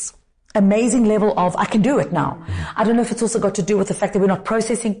this amazing level of, I can do it now. I don't know if it's also got to do with the fact that we're not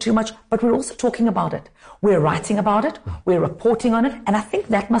processing too much, but we're also talking about it. We're writing about it. We're reporting on it. And I think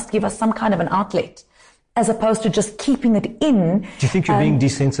that must give us some kind of an outlet, as opposed to just keeping it in. Do you think you're being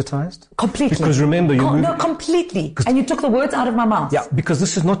desensitized? Completely. Because remember, No, completely. And you took the words out of my mouth. Yeah, because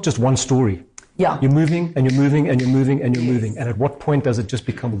this is not just one story. Yeah. You're moving and you're moving and you're moving and you're moving. And at what point does it just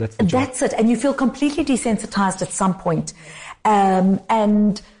become that's the job? That's it. And you feel completely desensitized at some point.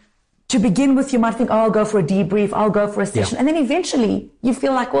 And to begin with, you might think, I'll go for a debrief, I'll go for a session. Yeah. And then eventually you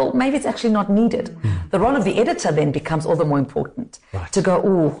feel like, well, maybe it's actually not needed. The role of the editor then becomes all the more important. Right. To go,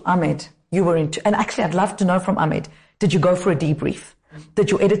 oh, Ahmed, you were into, and actually I'd love to know from Ahmed, did you go for a debrief?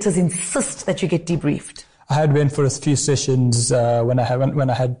 Did your editors insist that you get debriefed? I had went for a few sessions when I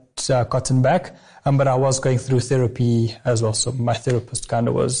had gotten back, but I was going through therapy as well. So my therapist kind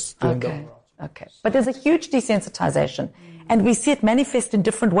of was doing Okay. But there's a huge desensitization, and we see it manifest in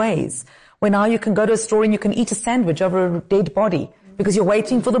different ways. Where now you can go to a store and you can eat a sandwich over a dead body because you're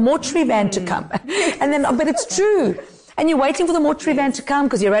waiting for the mortuary van to come. And then, but it's true. And you're waiting for the mortuary van to come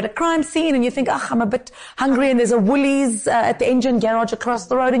because you're at a crime scene and you think, I'm a bit hungry and there's a Woolies at the engine garage across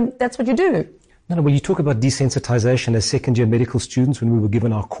the road, and that's what you do. No, well, you talk about desensitization as second-year medical students when we were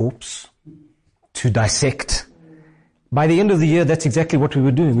given our corpse to dissect. By the end of the year, that's exactly what we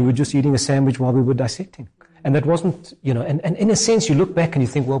were doing. We were just eating a sandwich while we were dissecting. And that wasn't, and in a sense, you look back and you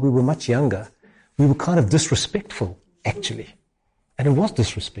think, well, we were much younger. We were kind of disrespectful, actually. And it was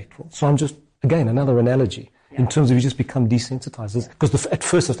disrespectful. So I'm just, again, another analogy in terms of you just become desensitized. Because at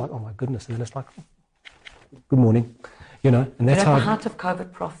first it's like, oh my goodness. And then it's like, good morning. And that's how... At the height of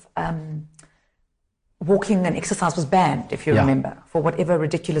COVID, Prof, walking and exercise was banned, if you remember, for whatever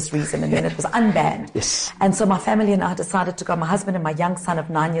ridiculous reason, and then it was unbanned. Yes. And so my family and I decided to go, my husband and my young son of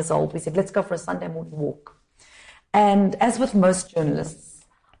 9 years old, we said, let's go for a Sunday morning walk. And as with most journalists,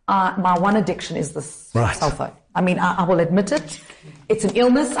 my one addiction is this cell phone. I mean, I will admit it. It's an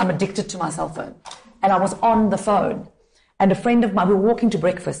illness. I'm addicted to my cell phone. And I was on the phone. And a friend of mine, we were walking to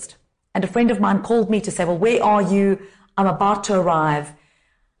breakfast, and a friend of mine called me to say, well, where are you? I'm about to arrive.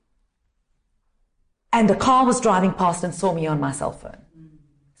 And the car was driving past and saw me on my cell phone.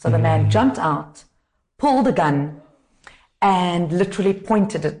 So the man jumped out, pulled a gun, and literally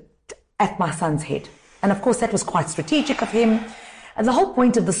pointed it at my son's head. And of course, that was quite strategic of him. And the whole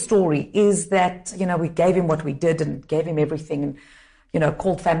point of the story is that, we gave him what we did and gave him everything and,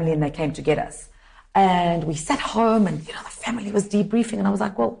 called family and they came to get us. And we sat home and, the family was debriefing and I was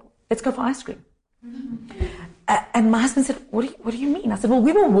like, well, let's go for ice cream. And my husband said, what do you mean? I said, well,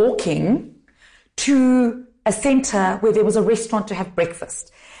 we were walking to a center where there was a restaurant to have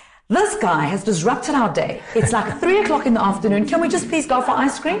breakfast. This guy has disrupted our day. It's like 3:00 in the afternoon. Can we just please go for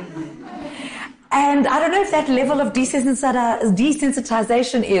ice cream? And I don't know if that level of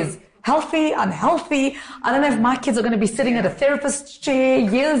desensitization is healthy, unhealthy. I don't know if my kids are going to be sitting at a therapist's chair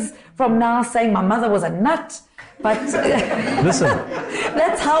years from now saying my mother was a nut. But listen,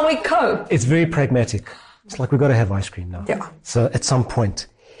 that's how we cope. It's very pragmatic. It's like we've got to have ice cream now. Yeah. So at some point.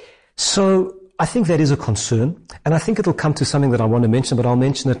 So I think that is a concern. And I think it'll come to something that I want to mention, but I'll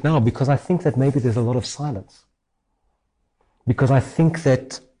mention it now because I think that maybe there's a lot of silence. Because I think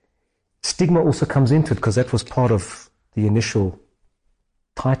that stigma also comes into it because that was part of the initial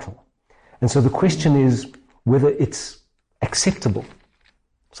title. And so the question is whether it's acceptable.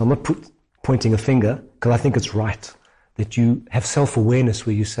 So I'm not pointing a finger because I think it's right that you have self-awareness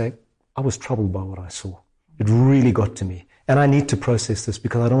where you say, I was troubled by what I saw. It really got to me. And I need to process this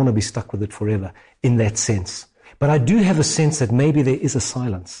because I don't want to be stuck with it forever in that sense. But I do have a sense that maybe there is a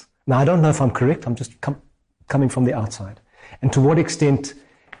silence. Now, I don't know if I'm correct. I'm just coming from the outside. And to what extent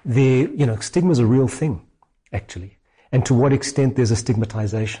stigma is a real thing, actually. And to what extent there's a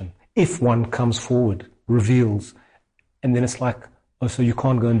stigmatization. If one comes forward, reveals, and then it's like, oh, so you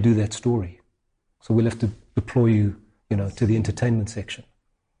can't go and do that story. So we'll have to deploy you, to the entertainment section,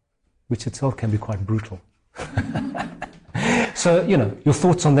 which itself can be quite brutal. So, your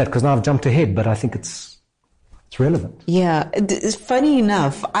thoughts on that, because now I've jumped ahead, but I think it's relevant. Yeah. It's funny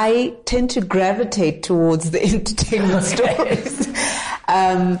enough, I tend to gravitate towards the entertainment stories.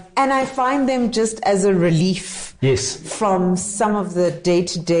 And I find them just as a relief from some of the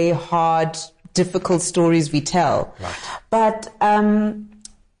day-to-day hard, difficult stories we tell. Right. But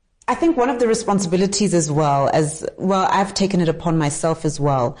I think one of the responsibilities as well, I've taken it upon myself as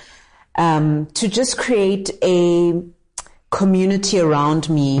well, to just create a community around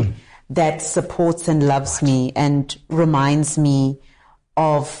me that supports and loves me and reminds me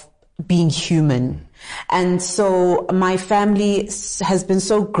of being human. And so my family has been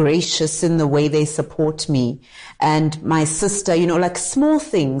so gracious in the way they support me. And my sister, like small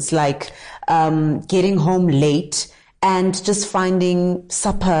things like getting home late and just finding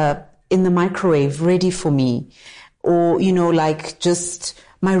supper in the microwave ready for me. Or, just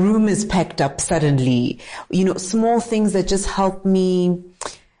my room is packed up suddenly. Small things that just help me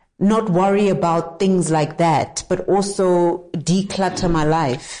not worry about things like that, but also declutter my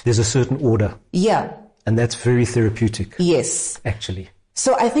life. There's a certain order. Yeah. And that's very therapeutic. Yes. Actually.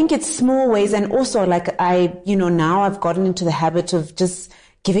 So I think it's small ways. And also now I've gotten into the habit of just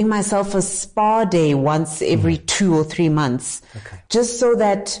giving myself a spa day once every 2 or 3 months. Okay. Just so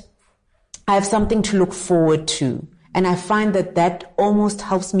that I have something to look forward to. And I find that almost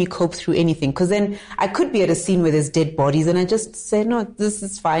helps me cope through anything. Because then I could be at a scene where there's dead bodies and I just say, no, this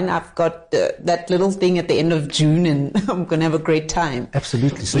is fine. I've got that little thing at the end of June and I'm going to have a great time.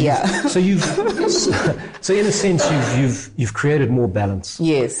 Absolutely. So yeah. So in a sense, you've created more balance.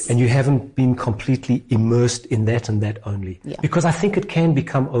 Yes. And you haven't been completely immersed in that and that only. Yeah. Because I think it can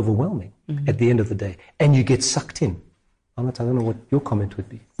become overwhelming at the end of the day. And you get sucked in. Ahmed, I don't know what your comment would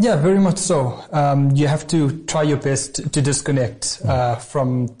be. Yeah, very much so. You have to try your best to disconnect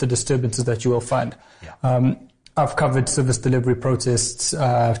from the disturbances that you will find. Yeah. I've covered service delivery protests,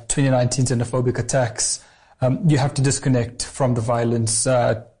 2019 xenophobic attacks. You have to disconnect from the violence,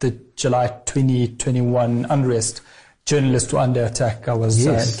 the July 2021 unrest. Journalists were under attack. I was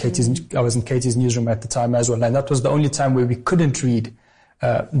in Katie's newsroom at the time as well, and that was the only time where we couldn't read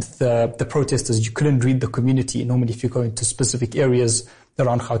the protesters. You couldn't read the community. Normally, if you go into specific areas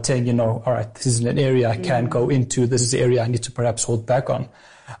around Gauteng, you know, all right, this is an area I can go into. This is the area I need to perhaps hold back on.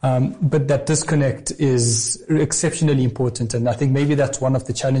 But that disconnect is exceptionally important, and I think maybe that's one of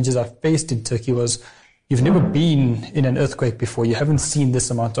the challenges I faced in Turkey was you've never been in an earthquake before. You haven't seen this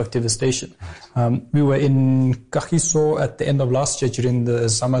amount of devastation. We were in Kagiso at the end of last year during the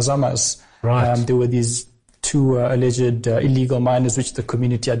Zamazamas. Right. There were these two alleged illegal miners which the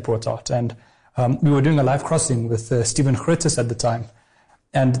community had brought out, and we were doing a live crossing with Stephen Grootes at the time,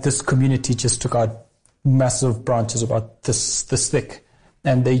 and this community just took out massive branches about this thick,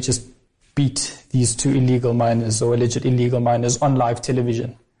 and they just beat these two illegal miners or alleged illegal miners on live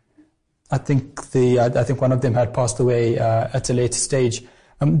television. I think one of them had passed away at a later stage,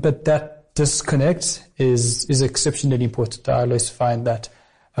 but that disconnect is exceptionally important. I always find that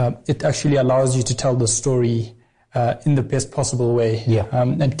it actually allows you to tell the story in the best possible way. Yeah.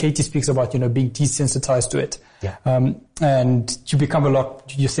 And Katie speaks about, you know, being desensitized to it. Yeah. And you become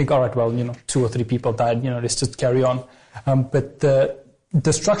you think, all right, well, you know, 2 or 3 people died, you know, let's just carry on. But the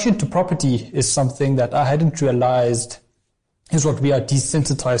destruction to property is something that I hadn't realized is what we are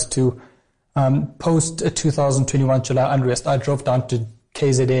desensitized to. Post 2021 July unrest, I drove down to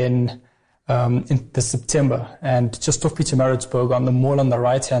KZN in the September, and just off Pietermaritzburg on the mall on the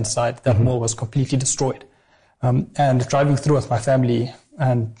right-hand side, that mall was completely destroyed. And driving through with my family,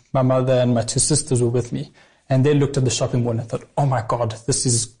 and my mother and my 2 sisters were with me, and they looked at the shopping mall and thought, oh my God, this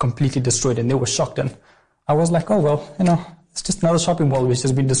is completely destroyed, and they were shocked. And I was like, oh well, you know, it's just another shopping mall which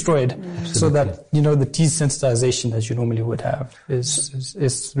has been destroyed. So that, you know, the desensitization that you normally would have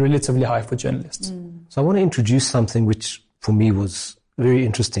is relatively high for journalists. So I want to introduce something which for me was very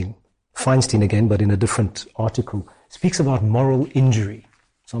interesting. Feinstein again, but in a different article, speaks about moral injury.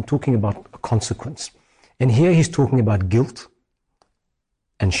 So I'm talking about a consequence. And here he's talking about guilt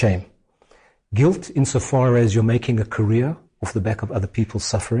and shame. Guilt insofar as you're making a career off the back of other people's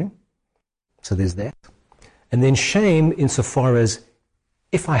suffering. So there's that. And then shame insofar as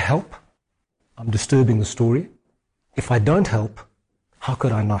if I help, I'm disturbing the story. If I don't help, how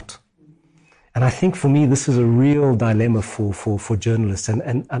could I not? And I think for me, this is a real dilemma for journalists.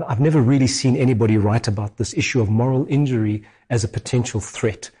 And I've never really seen anybody write about this issue of moral injury as a potential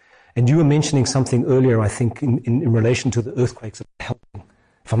threat. And you were mentioning something earlier, I think, in relation to the earthquakes, helping.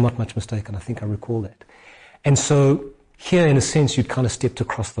 If I'm not much mistaken, I think I recall that. And so here, in a sense, you'd kind of stepped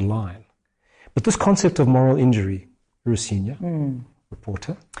across the line. But this concept of moral injury, you're a senior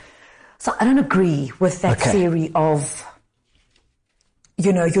reporter. So I don't agree with that theory of,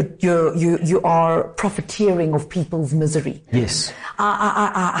 you know, you are profiteering of people's misery. Yes.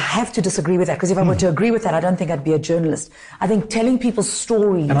 I have to disagree with that, because if I were to agree with that, I don't think I'd be a journalist. I think telling people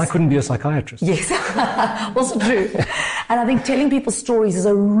stories... And I couldn't be a psychiatrist. Yes, also true. And I think telling people stories is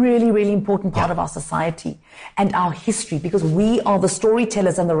a really, really important part of our society and our history, because we are the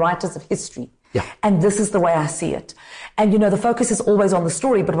storytellers and the writers of history. Yeah. And this is the way I see it. And, you know, the focus is always on the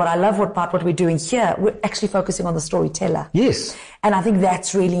story, but what I love about what we're doing here, we're actually focusing on the storyteller. Yes. And I think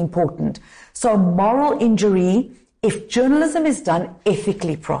that's really important. So moral injury, if journalism is done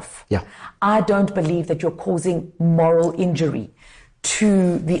ethically, Prof, I don't believe that you're causing moral injury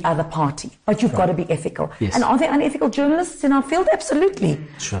to the other party. But you've got to be ethical. Yes. And are there unethical journalists in our field? Absolutely.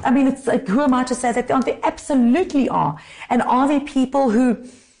 Sure. I mean, it's like, who am I to say that there aren't? There absolutely are. And are there people who,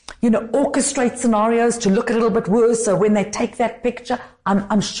 you know, orchestrate scenarios to look a little bit worse, so when they take that picture,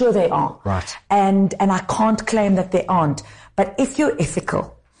 I'm sure they are. Right. And I can't claim that they aren't. But if you're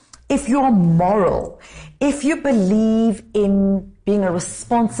ethical, if you're moral, if you believe in being a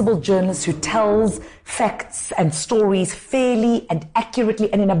responsible journalist who tells facts and stories fairly and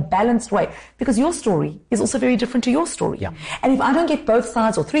accurately and in a balanced way, because your story is also very different to your story. Yeah. And if I don't get both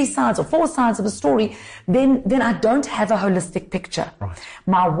sides or 3 sides or 4 sides of a story, then I don't have a holistic picture. Right.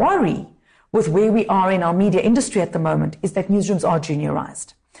 My worry with where we are in our media industry at the moment is that newsrooms are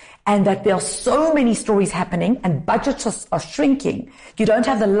juniorized. And that there are so many stories happening and budgets are shrinking. You don't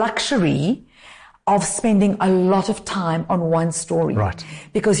have the luxury of spending a lot of time on one story. Right.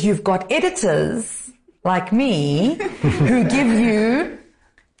 Because you've got editors like me who give you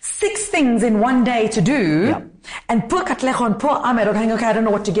 6 things in one day to do. Yep. And poor Katlego and poor Ahmed are going, okay, I don't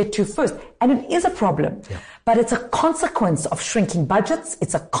know what to get to first. And it is a problem. Yeah. But it's a consequence of shrinking budgets.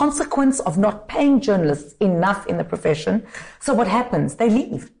 It's a consequence of not paying journalists enough in the profession. So what happens? They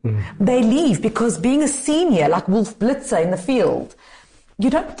leave. They leave because being a senior, like Wolf Blitzer in the field, you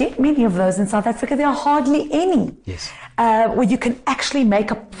don't get many of those in South Africa. There are hardly any. Yes. Where you can actually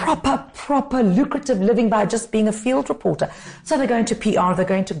make a proper lucrative living by just being a field reporter. So they're going to PR, they're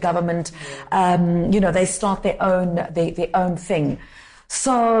going to government, they start their own thing.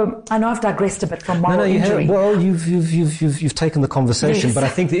 So I know I've digressed a bit from moral injury. You've taken the conversation, Yes. but I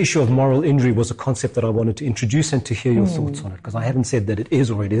think the issue of moral injury was a concept that I wanted to introduce and to hear your thoughts on it, because I haven't said that it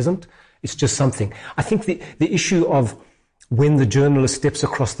is or it isn't. It's just something. I think the issue of when the journalist steps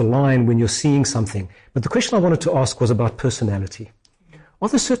across the line when you're seeing something. But the question I wanted to ask was about personality. Are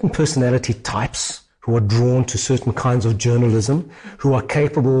there certain personality types who are drawn to certain kinds of journalism, who are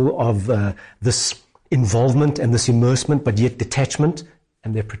capable of this involvement and this immersement, but yet detachment,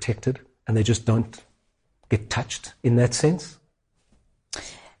 and they're protected, and they just don't get touched in that sense?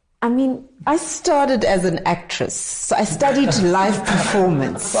 I mean, I started as an actress, so I studied live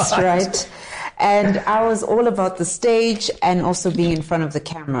performance, right? And I was all about the stage and also being in front of the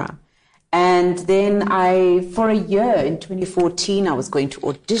camera. And then for a year in 2014, I was going to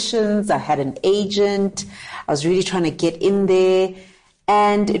auditions. I had an agent. I was really trying to get in there.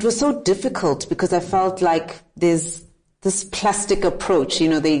 And it was so difficult because I felt like there's this plastic approach.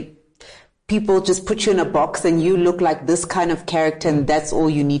 People just put you in a box and you look like this kind of character and that's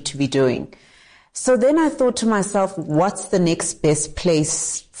all you need to be doing. So then I thought to myself, what's the next best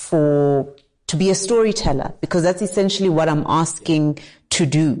place to be a storyteller? Because that's essentially what I'm asking to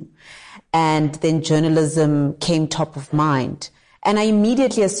do. And then journalism came top of mind. And I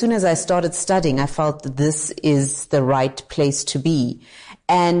immediately, as soon as I started studying, I felt that this is the right place to be.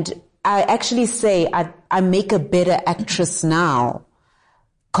 And I actually say I make a better actress now,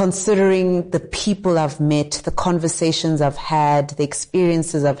 considering the people I've met, the conversations I've had, the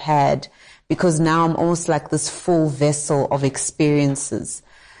experiences I've had, because now I'm almost like this full vessel of experiences.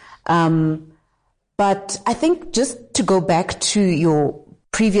 But I think just to go back to your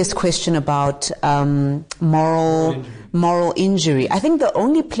previous question about moral injury, I think the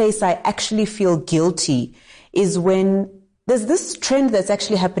only place I actually feel guilty is when there's this trend that's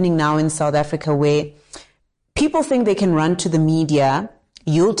actually happening now in South Africa where people think they can run to the media,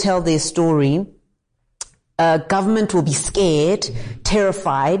 you'll tell their story, government will be scared,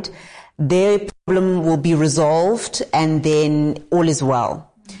 terrified, their problem will be resolved, and then all is well.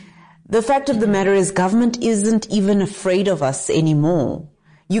 The fact of the matter is government isn't even afraid of us anymore.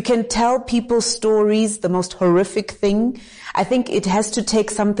 You can tell people stories, the most horrific thing. I think it has to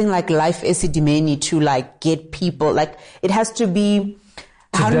take something like Life Esidimeni to get people, it has to be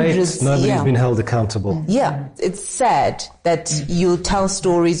hundreds. To date, nobody's been held accountable. Yeah, it's sad that you tell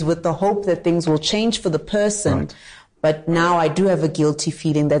stories with the hope that things will change for the person. Right. But now I do have a guilty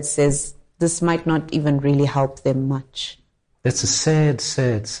feeling that says this might not even really help them much. That's a sad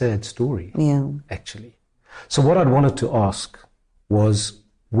story, Yeah. actually. So what I'd wanted to ask was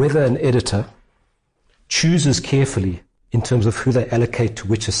whether an editor chooses carefully in terms of who they allocate to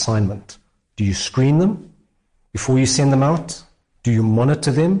which assignment. Do you screen them before you send them out? Do you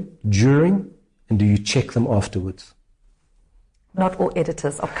monitor them during? And do you check them afterwards? Not all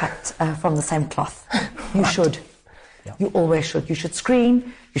editors are cut from the same cloth. You should. Yeah. You always should. You should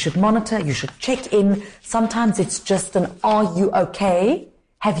screen, you should monitor, you should check in. Sometimes it's just an, are you okay?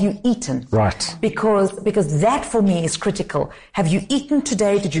 Have you eaten? Right. Because that for me is critical. Have you eaten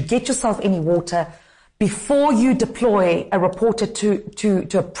today? Did you get yourself any water? Before you deploy a reporter to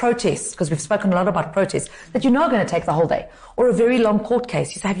a protest, because we've spoken a lot about protests, that you know are going to take the whole day, or a very long court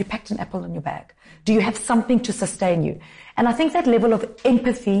case, you say, have you packed an apple in your bag? Do you have something to sustain you? And I think that level of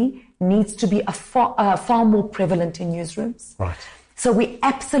empathy needs to be far more prevalent in newsrooms. Right. So we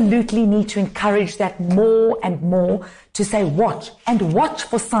absolutely need to encourage that more and more, to say watch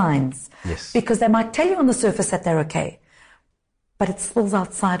for signs. Yes. Because they might tell you on the surface that they're okay, but it spills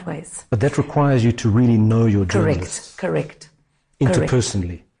out sideways. But that requires you to really know your journalists. Correct.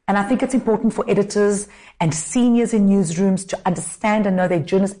 Interpersonally. And I think it's important for editors and seniors in newsrooms to understand and know their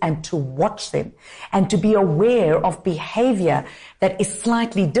journalists and to watch them and to be aware of behavior that is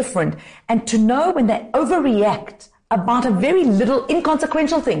slightly different and to know when they overreact about a very little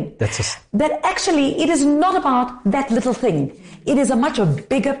inconsequential thing. That actually it is not about that little thing. It is a much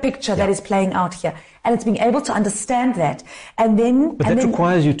bigger picture that is playing out here. And it's being able to understand that. And then... But that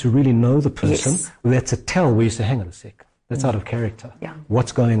requires you to really know the person. Yes. That's a tell where you say, hang on a sec. That's out of character. Yeah.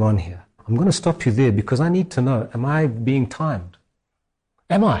 What's going on here? I'm going to stop you there because I need to know, am I being timed?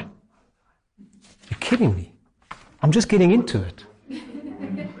 Am I? You're kidding me. I'm just getting into it.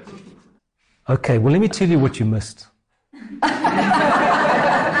 Okay, well, let me tell you what you missed.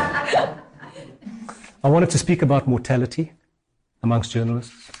 I wanted to speak about mortality amongst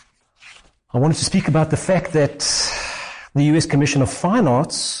journalists. I wanted to speak about the fact that the U.S. Commission of Fine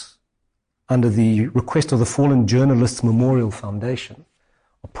Arts, under the request of the Fallen Journalists Memorial Foundation,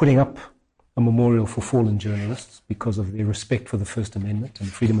 are putting up a memorial for fallen journalists because of their respect for the First Amendment and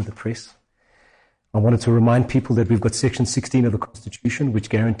freedom of the press. I wanted to remind people that we've got Section 16 of the Constitution, which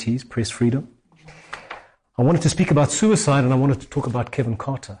guarantees press freedom. I wanted to speak about suicide, and I wanted to talk about Kevin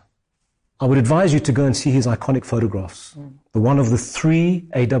Carter. I would advise you to go and see his iconic photographs. The one of the 3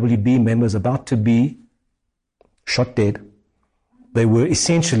 AWB members about to be shot dead. They were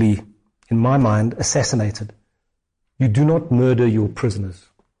essentially, in my mind, assassinated. You do not murder your prisoners.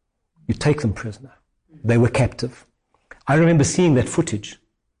 You take them prisoner. They were captive. I remember seeing that footage,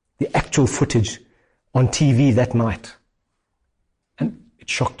 the actual footage, on TV that night. And it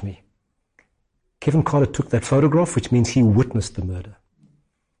shocked me. Kevin Carter took that photograph, which means he witnessed the murder.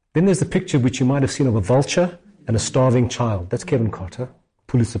 Then there's the picture which you might have seen of a vulture and a starving child. That's Kevin Carter,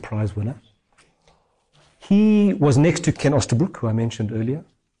 Pulitzer Prize winner. He was next to Ken Osterbrook, who I mentioned earlier,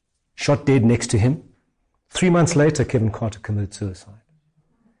 shot dead next to him. 3 months later, Kevin Carter committed suicide.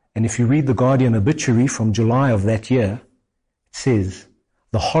 And if you read the Guardian obituary from July of that year, it says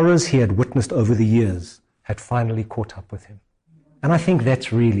the horrors he had witnessed over the years had finally caught up with him. And I think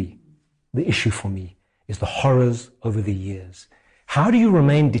that's really the issue for me, is the horrors over the years. How do you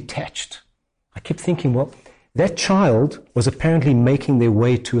remain detached? I kept thinking, well, that child was apparently making their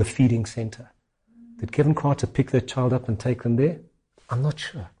way to a feeding center. Did Kevin Carter pick that child up and take them there? I'm not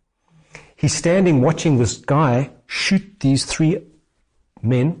sure. He's standing watching this guy shoot these 3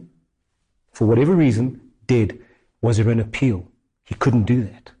 men, for whatever reason, dead. Was there an appeal? He couldn't do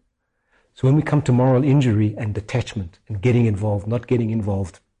that. So when we come to moral injury and detachment and getting involved, not getting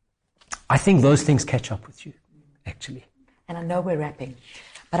involved, I think those things catch up with you, actually. And I know we're wrapping,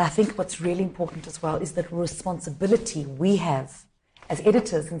 but I think what's really important as well is the responsibility we have as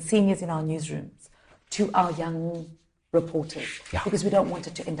editors and seniors in our newsrooms to our young reporters, because we don't want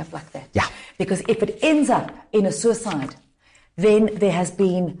it to end up like that. Yeah. Because if it ends up in a suicide, then there has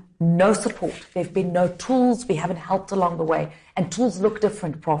been no support. There have been no tools. We haven't helped along the way. And tools look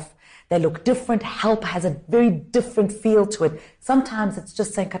different, Prof. They look different. Help has a very different feel to it. Sometimes it's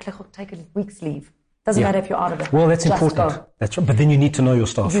just saying, take a week's leave. Doesn't matter if you're out of it. Well, that's just important. Go. That's right. But then you need to know your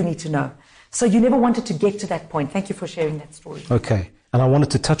staff. You need to know. So you never wanted to get to that point. Thank you for sharing that story. Okay. And I wanted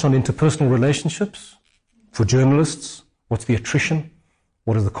to touch on interpersonal relationships for journalists. What's the attrition?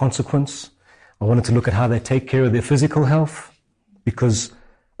 What is the consequence? I wanted to look at how they take care of their physical health, because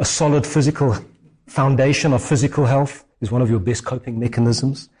a solid physical foundation of physical health is one of your best coping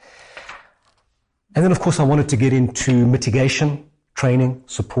mechanisms. And then, of course, I wanted to get into mitigation, training,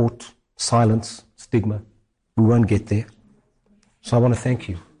 support, silence, stigma. We won't get there. So I want to thank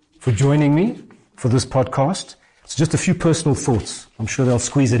you for joining me for this podcast. It's just a few personal thoughts. I'm sure they'll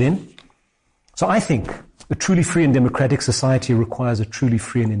squeeze it in. So I think a truly free and democratic society requires a truly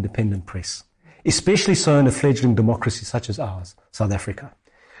free and independent press, especially so in a fledgling democracy such as ours, South Africa.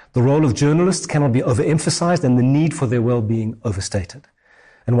 The role of journalists cannot be overemphasized and the need for their well-being overstated.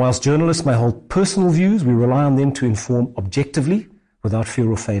 And whilst journalists may hold personal views, we rely on them to inform objectively without fear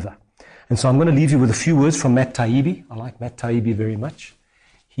or favor. And so I'm going to leave you with a few words from Matt Taibbi. I like Matt Taibbi very much.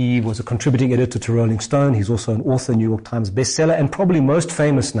 He was a contributing editor to Rolling Stone. He's also an author, New York Times bestseller, and probably most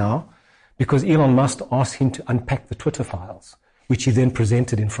famous now because Elon Musk asked him to unpack the Twitter files, which he then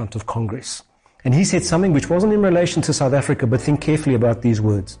presented in front of Congress. And he said something which wasn't in relation to South Africa, but think carefully about these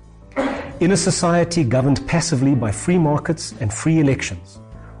words. In a society governed passively by free markets and free elections,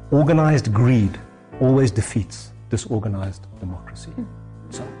 organized greed always defeats disorganized democracy.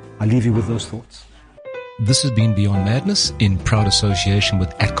 So I leave you with those thoughts. This has been Beyond Madness in proud association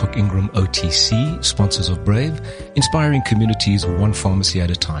with Adcock Ingram OTC, sponsors of Brave, inspiring communities one pharmacy at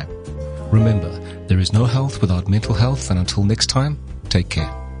a time. Remember, there is no health without mental health, and until next time, take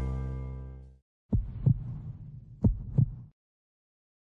care.